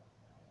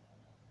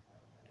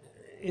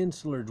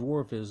insular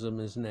dwarfism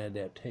is an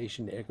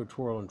adaptation to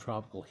equatorial and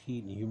tropical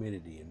heat and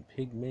humidity, and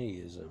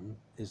pygmyism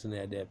is an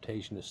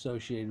adaptation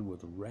associated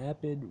with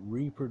rapid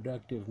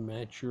reproductive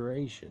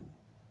maturation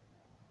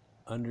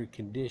under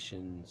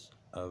conditions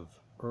of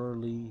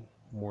early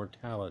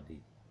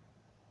mortality.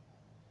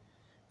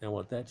 Now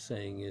what that's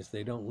saying is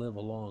they don't live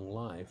a long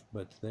life,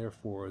 but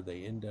therefore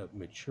they end up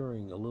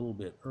maturing a little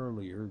bit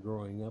earlier,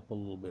 growing up a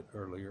little bit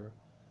earlier,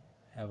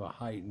 have a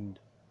heightened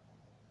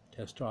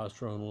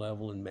testosterone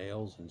level in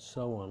males and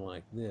so on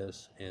like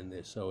this, and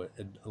so it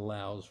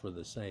allows for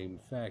the same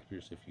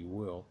factors, if you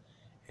will.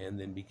 And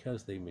then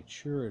because they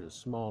mature at a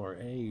smaller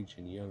age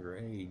and younger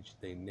age,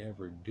 they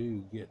never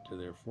do get to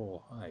their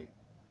full height.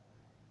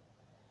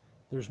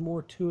 There's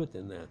more to it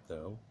than that,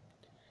 though.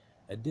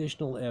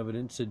 Additional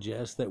evidence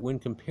suggests that when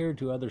compared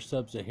to other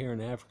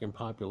sub-Saharan African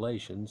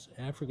populations,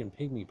 African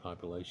pygmy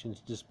populations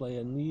display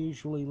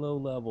unusually low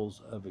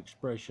levels of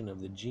expression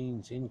of the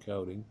genes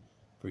encoding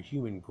for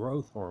human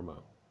growth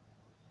hormone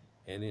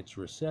and its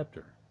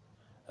receptor,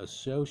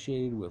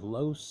 associated with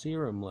low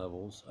serum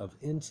levels of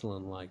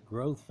insulin like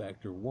growth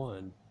factor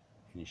 1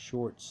 and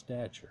short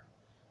stature.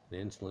 The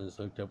insulin is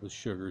hooked up with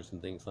sugars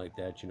and things like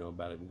that. You know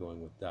about it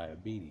going with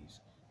diabetes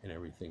and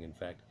everything. In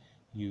fact,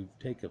 you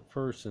take a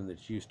person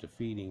that's used to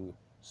feeding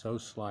so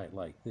slight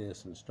like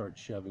this and start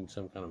shoving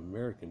some kind of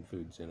American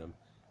foods in them,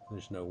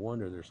 there's no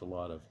wonder there's a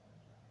lot of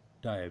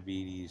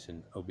diabetes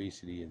and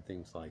obesity and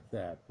things like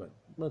that. But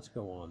let's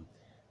go on.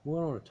 We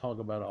don't want to talk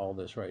about all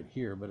this right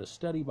here, but a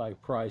study by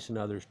Price and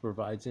others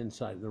provides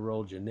insight into the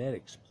role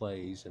genetics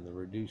plays in the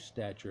reduced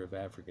stature of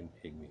African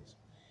pygmies.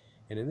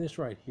 And in this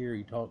right here,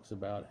 he talks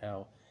about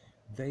how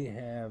they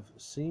have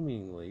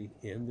seemingly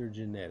in their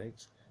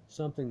genetics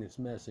something that's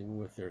messing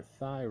with their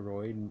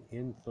thyroid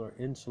and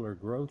insular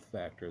growth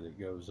factor that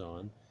goes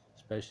on,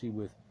 especially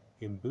with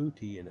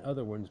Mbuti and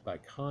other ones. By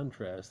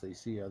contrast, they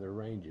see other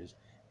ranges,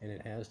 and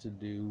it has to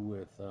do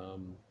with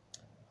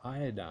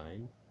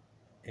iodine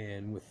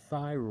and with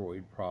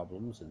thyroid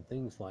problems and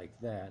things like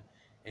that.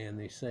 And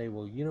they say,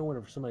 well, you know,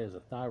 whenever somebody has a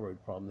thyroid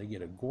problem, they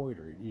get a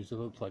goiter. It usually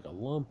looks like a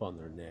lump on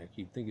their neck.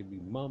 You'd think it'd be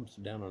mumps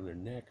down on their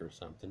neck or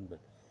something, but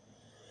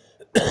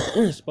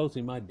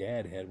supposedly my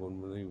dad had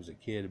one when he was a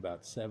kid,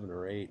 about 7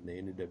 or 8, and they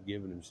ended up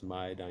giving him some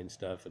iodine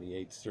stuff, and he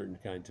ate certain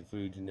kinds of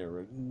foods, and there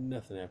was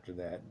nothing after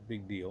that.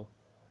 Big deal.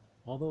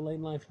 Although late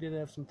in life he did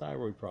have some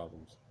thyroid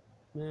problems.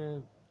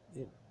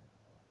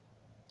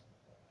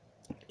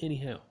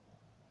 Anyhow,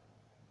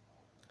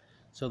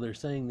 so they're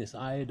saying this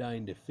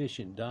iodine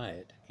deficient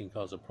diet can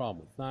cause a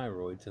problem with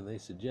thyroids, and they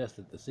suggest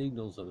that the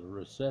signals of the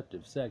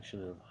receptive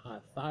section of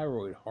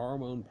thyroid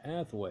hormone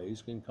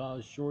pathways can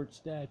cause short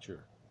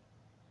stature.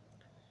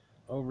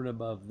 Over and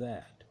above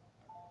that,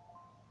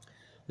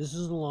 this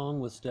is along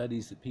with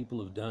studies that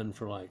people have done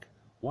for, like,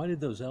 why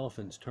did those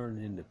elephants turn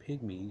into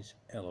pygmies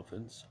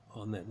elephants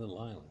on that little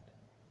island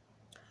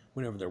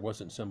whenever there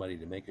wasn't somebody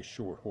to make a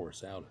short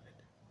horse out of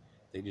it?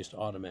 They just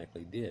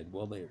automatically did.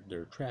 Well,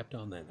 they're trapped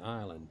on that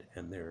island,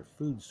 and their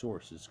food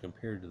sources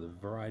compared to the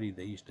variety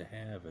they used to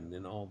have, and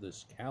then all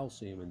this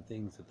calcium and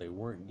things that they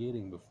weren't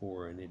getting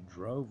before, and it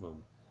drove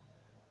them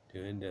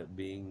to end up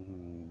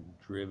being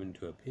driven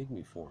to a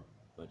pygmy form,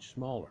 much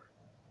smaller.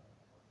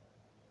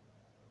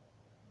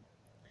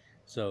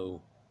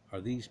 So are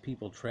these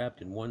people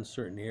trapped in one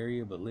certain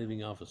area but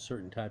living off a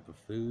certain type of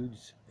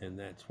foods, and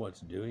that's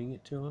what's doing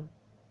it to them?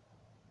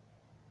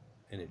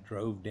 And it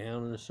drove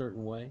down in a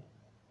certain way?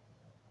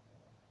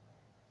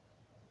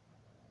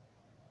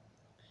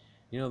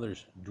 You know,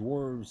 there's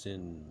dwarves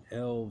and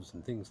elves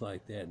and things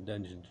like that in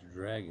Dungeons and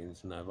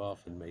Dragons, and I've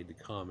often made the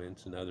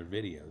comments in other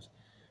videos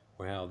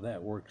where how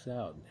that works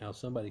out and how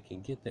somebody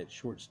can get that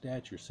short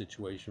stature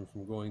situation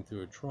from going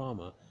through a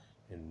trauma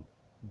and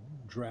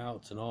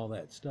droughts and all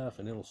that stuff,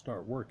 and it'll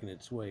start working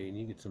its way, and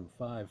you get some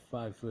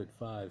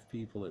 5'5"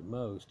 people at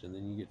most, and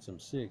then you get some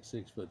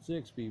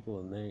 6'6" people,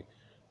 and they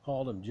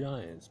called them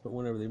giants. But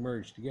whenever they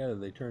merge together,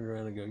 they turn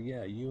around and go,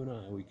 yeah, you and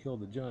I, we killed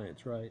the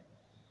giants, right?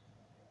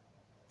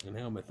 And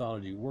how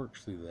mythology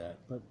works through that.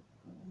 But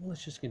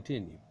let's just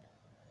continue.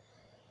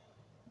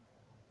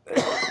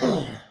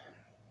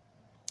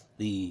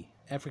 The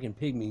African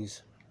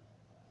pygmies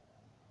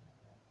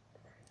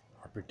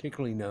are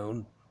particularly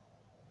known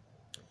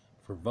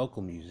for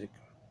vocal music,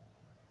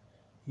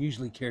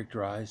 usually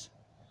characterized,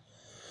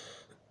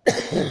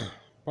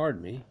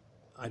 pardon me,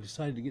 I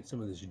decided to get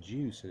some of this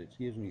juice and it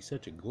gives me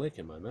such a glick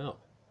in my mouth.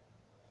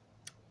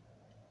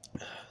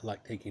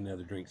 Like taking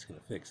another drink's going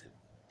to fix it.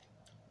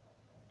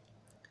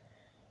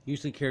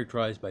 Usually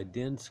characterized by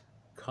dense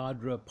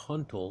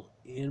contrapuntal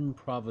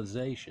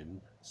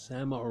improvisation,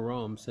 Sama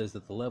Aram says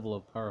that the level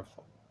of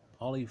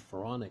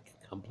polyphonic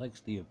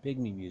complexity of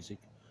pygmy music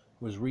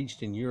was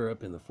reached in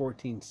Europe in the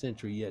 14th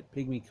century, yet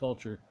pygmy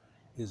culture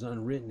is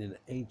unwritten in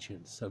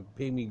ancient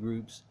sub-pygmy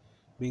groups,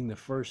 being the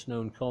first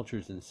known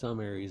cultures in some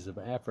areas of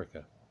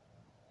Africa.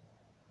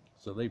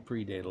 So they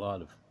predate a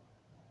lot of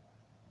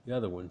the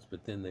other ones,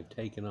 but then they've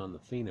taken on the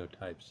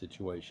phenotype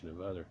situation of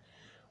other.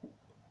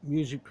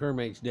 Music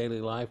permeates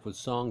daily life with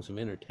songs of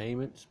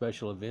entertainment,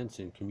 special events,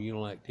 and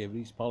communal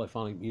activities.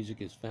 Polyphonic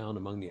music is found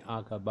among the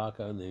Aka,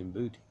 Baka, and the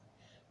Mbuti,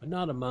 but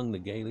not among the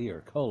Gali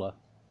or Kola,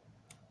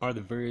 or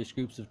the various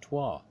groups of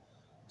Twa.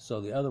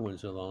 So the other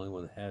ones are the only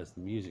one that has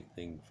the music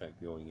thing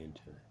effect going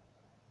into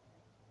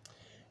it.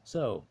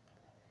 So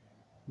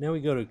now we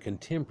go to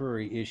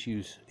contemporary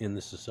issues in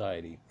the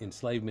society,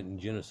 enslavement and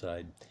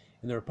genocide.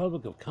 In the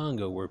Republic of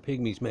Congo, where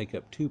pygmies make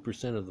up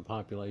 2% of the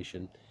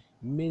population,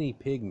 many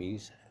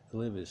pygmies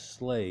live as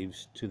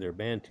slaves to their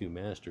Bantu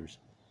masters.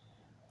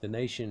 The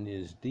nation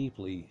is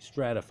deeply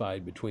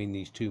stratified between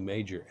these two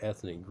major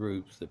ethnic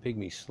groups. The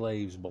pygmy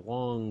slaves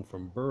belong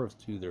from birth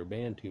to their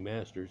Bantu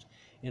masters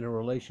in a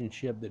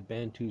relationship that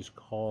Bantus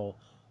call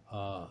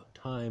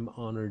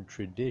time-honored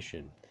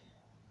tradition.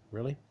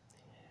 Really?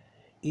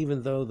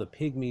 Even though the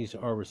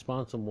pygmies are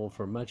responsible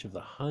for much of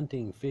the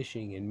hunting,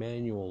 fishing, and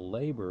manual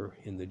labor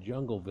in the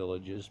jungle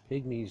villages,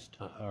 pygmies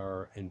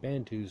and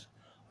Bantus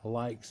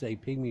alike say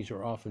pygmies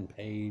are often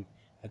paid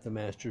at the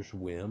master's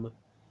whim,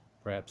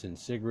 perhaps in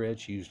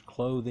cigarettes, used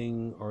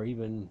clothing, or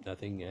even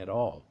nothing at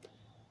all.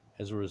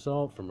 As a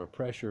result, from a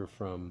pressure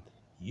from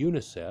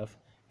UNICEF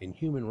and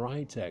human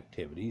rights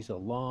activities, a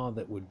law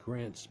that would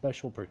grant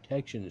special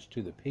protections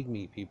to the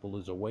pygmy people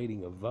is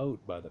awaiting a vote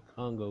by the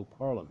Congo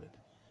Parliament.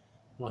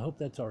 Well, I hope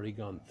that's already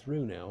gone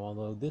through now,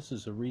 although this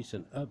is a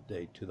recent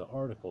update to the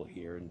article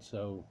here, and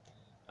so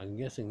I'm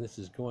guessing this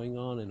is going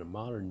on in a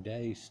modern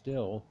day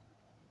still.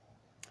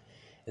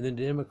 In the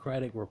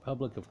Democratic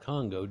Republic of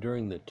Congo,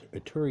 during the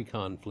Ituri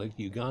conflict,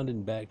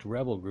 Ugandan-backed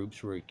rebel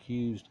groups were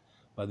accused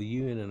by the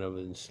UN of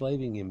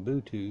enslaving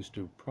Mbutus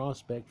to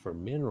prospect for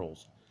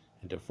minerals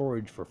and to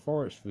forage for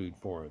forest food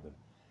for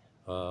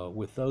them,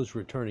 with those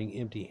returning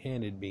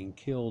empty-handed being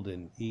killed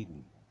and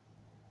eaten.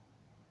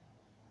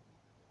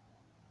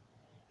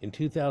 In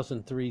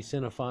 2003,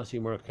 Senafasi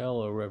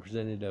Markello,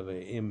 representative of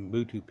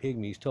Mbutu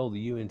Pygmies, told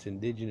the UN's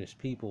Indigenous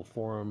People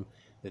Forum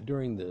that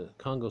during the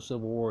Congo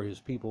Civil War,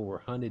 his people were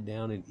hunted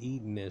down and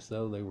eaten as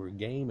though they were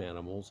game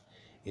animals.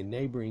 In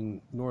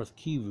neighboring North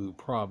Kivu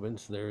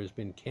province, there has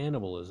been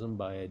cannibalism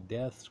by a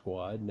death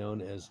squad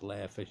known as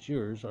La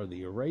Fissures, or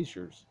the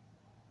Erasers,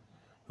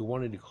 who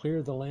wanted to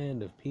clear the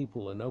land of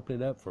people and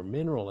open it up for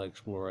mineral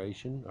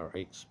exploration or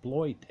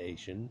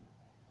exploitation.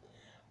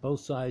 Both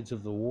sides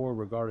of the war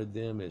regarded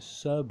them as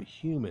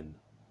subhuman,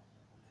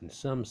 and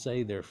some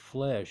say their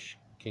flesh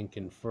can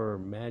confer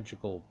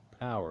magical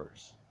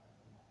powers.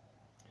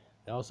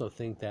 They also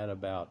think that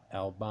about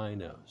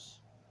albinos,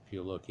 if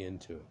you look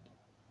into it.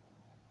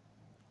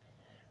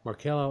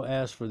 Markello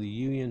asked for the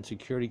UN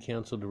Security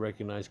Council to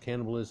recognize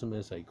cannibalism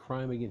as a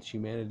crime against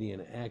humanity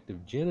and an act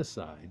of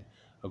genocide.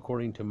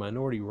 According to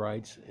Minority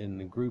Rights in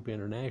the Group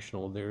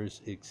International, there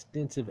is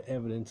extensive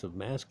evidence of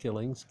mass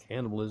killings,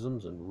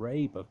 cannibalisms, and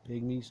rape of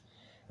pygmies,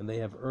 and they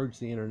have urged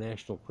the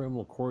International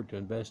Criminal Court to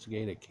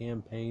investigate a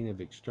campaign of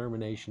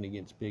extermination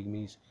against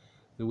pygmies,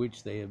 through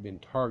which they have been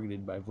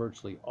targeted by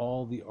virtually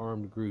all the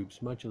armed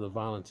groups. Much of the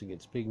violence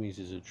against pygmies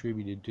is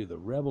attributed to the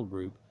rebel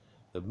group,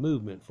 the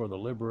Movement for the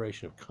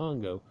Liberation of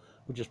Congo,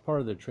 which is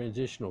part of the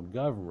transitional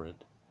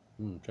government,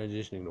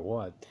 transitioning to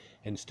what,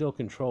 and still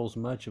controls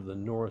much of the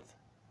north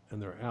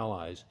and their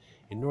allies.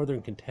 In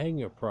northern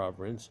Katanga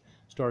province,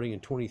 starting in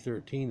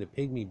 2013, the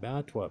Pygmy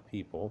Batwa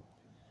people,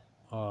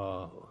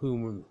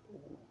 whom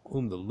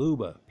the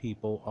Luba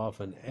people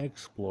often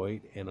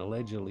exploit and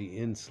allegedly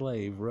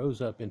enslave,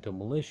 rose up into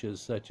militias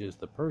such as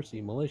the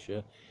Percy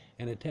militia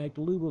and attacked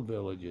Luba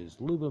villages.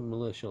 Luba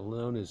militia,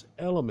 known as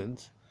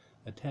elements,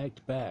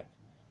 attacked back.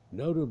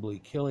 notably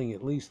killing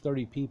at least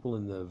 30 people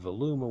in the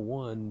Voluma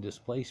 1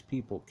 displaced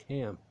people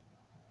camp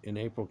in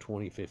April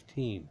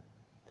 2015.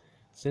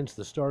 Since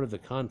the start of the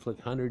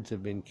conflict, hundreds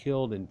have been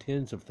killed and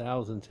tens of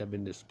thousands have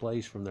been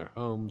displaced from their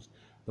homes.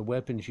 The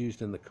weapons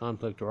used in the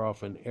conflict are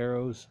often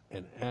arrows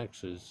and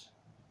axes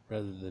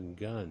rather than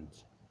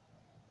guns.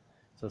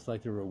 So it's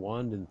like the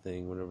Rwandan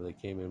thing whenever they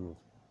came in with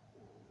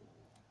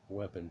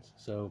weapons.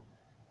 So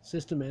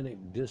systematic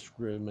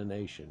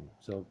discrimination.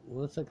 So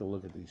let's take a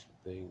look at these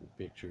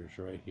pictures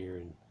right here,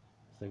 and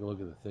let's take a look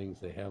at the things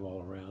they have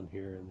all around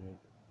here. And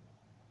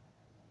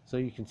so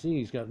you can see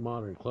he's got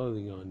modern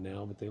clothing on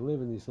now, but they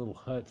live in these little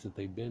huts that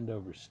they bend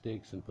over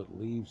sticks and put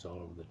leaves all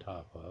over the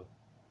top of.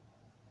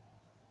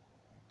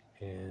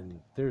 And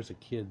there's a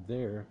kid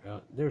there.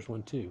 There's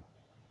one too.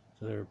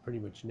 So they're pretty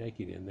much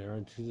naked in there.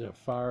 And there's a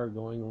fire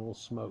going, a little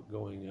smoke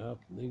going up.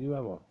 They do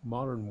have a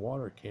modern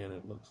water can,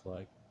 it looks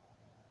like.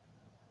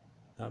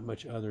 Not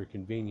much other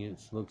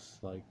convenience. Looks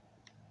like,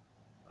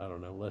 I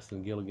don't know, less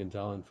than Gilligan's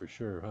Island for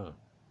sure, huh?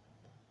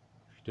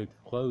 If you took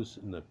the clothes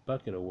and the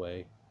bucket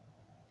away.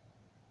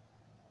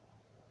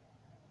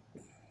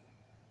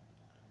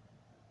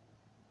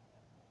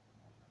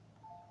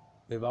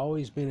 They've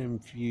always been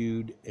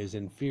viewed as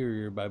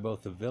inferior by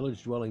both the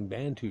village-dwelling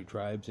Bantu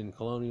tribes and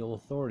colonial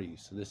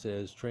authorities. This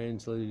has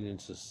translated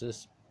into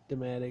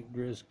systematic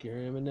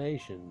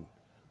discrimination.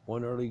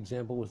 One early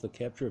example was the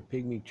capture of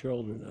pygmy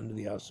children under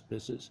the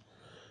auspices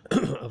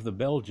of the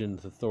Belgian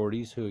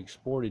authorities, who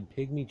exported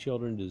pygmy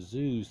children to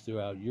zoos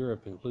throughout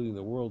Europe, including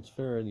the World's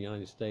Fair in the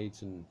United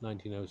States in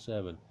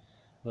 1907.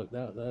 Look,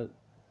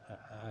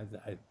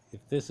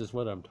 if this is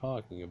what I'm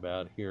talking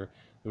about here,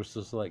 there was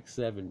just like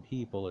 7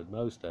 people at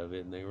most of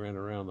it, and they ran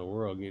around the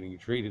world getting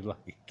treated like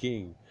a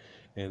king.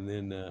 And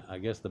then I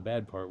guess the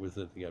bad part was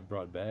that they got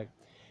brought back.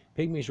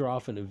 Pygmies are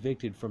often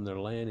evicted from their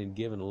land and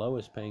given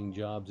lowest paying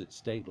jobs at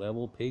state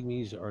level.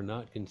 Pygmies are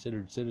not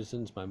considered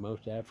citizens by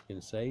most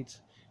African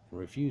states and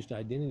refused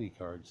identity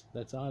cards.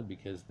 That's odd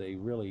because they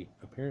really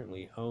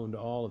apparently owned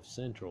all of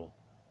Central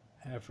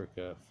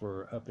Africa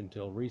for up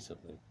until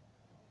recently.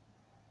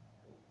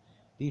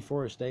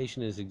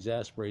 Deforestation has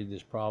exacerbated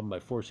this problem by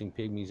forcing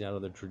pygmies out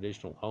of their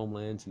traditional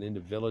homelands and into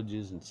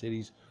villages and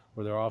cities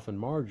where they're often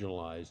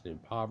marginalized,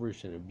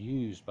 impoverished, and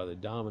abused by the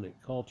dominant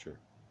culture.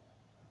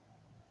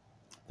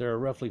 There are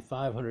roughly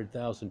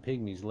 500,000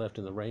 pygmies left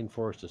in the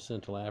rainforest of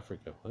Central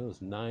Africa. Well, it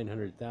was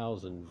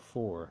 900,000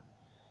 before.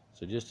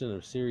 So just in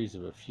a series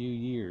of a few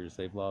years,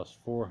 they've lost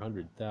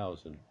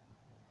 400,000.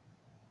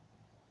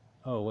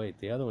 Oh, wait,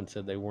 the other one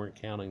said they weren't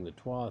counting the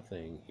Twa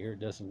thing. Here it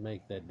doesn't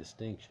make that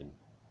distinction.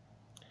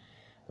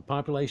 The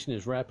population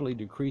is rapidly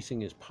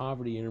decreasing as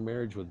poverty,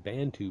 intermarriage with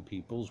Bantu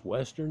peoples,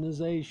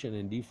 westernization,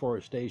 and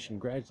deforestation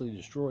gradually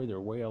destroy their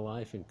way of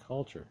life and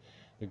culture.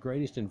 The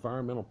greatest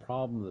environmental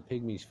problem the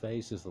pygmies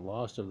face is the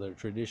loss of their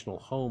traditional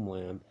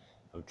homeland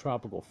of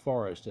tropical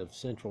forest of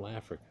Central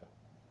Africa.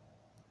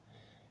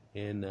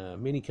 In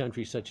many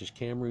countries such as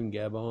Cameroon,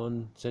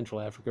 Gabon,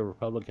 Central African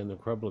Republic, and the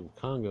Republic of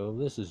Congo,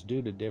 this is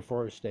due to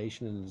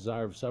deforestation and the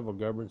desire of several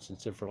governments in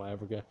Central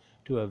Africa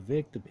to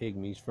evict the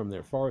pygmies from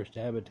their forest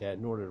habitat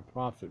in order to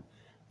profit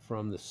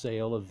from the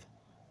sale of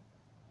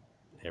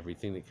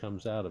everything that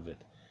comes out of it.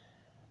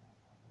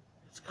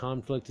 Its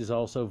conflict is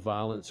also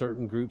violent.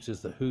 Certain groups,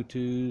 as the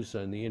Hutus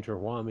and the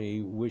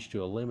Interahamwe, wish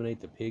to eliminate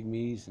the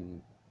pygmies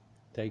and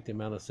take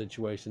them out of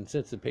situations.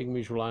 Since the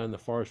pygmies rely on the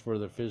forest for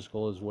their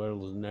physical as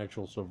well as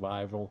natural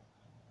survival,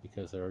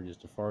 because they are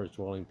just a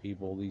forest-dwelling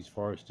people, these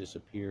forests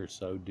disappear,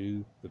 so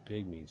do the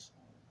pygmies.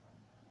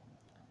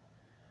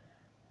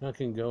 Not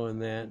going to go in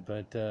that,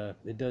 but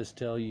it does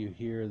tell you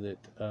here that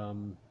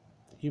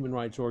human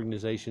rights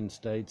organization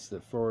states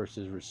that forest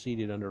is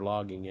receded under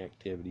logging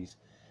activities.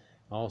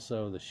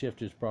 Also, the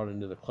shift is brought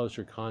into the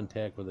closer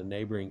contact with the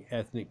neighboring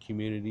ethnic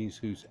communities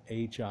whose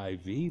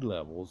HIV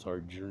levels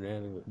are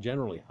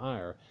generally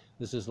higher.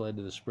 This has led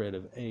to the spread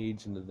of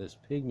AIDS into this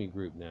pygmy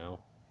group now.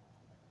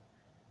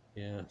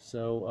 Yeah,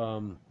 so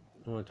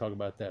I don't want to talk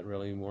about that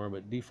really more,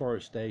 but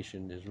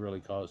deforestation has really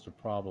caused a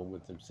problem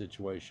with the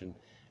situation.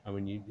 I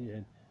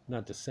mean,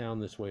 not to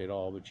sound this way at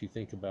all, but you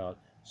think about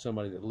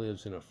somebody that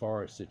lives in a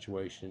forest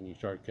situation, and you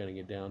start cutting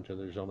it down to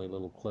there's only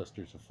little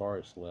clusters of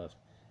forest left,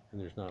 and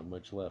there's not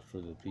much left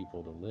for the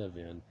people to live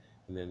in,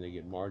 and then they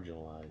get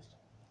marginalized.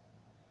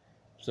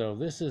 So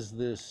this is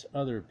this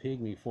other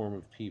pygmy form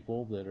of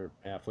people that are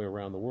halfway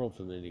around the world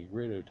from the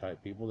negrito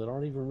type people that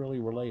aren't even really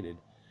related,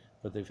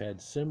 but they've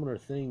had similar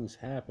things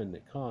happen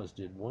that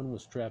caused it. One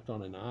was trapped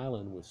on an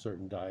island with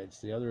certain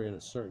diets, the other in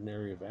a certain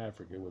area of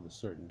Africa with a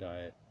certain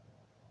diet.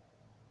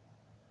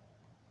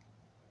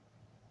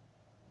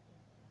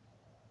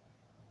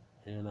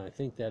 And I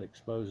think that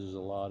exposes a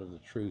lot of the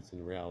truth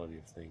and reality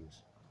of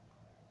things.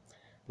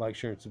 Like,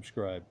 share, and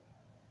subscribe,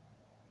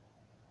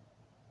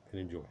 and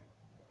enjoy.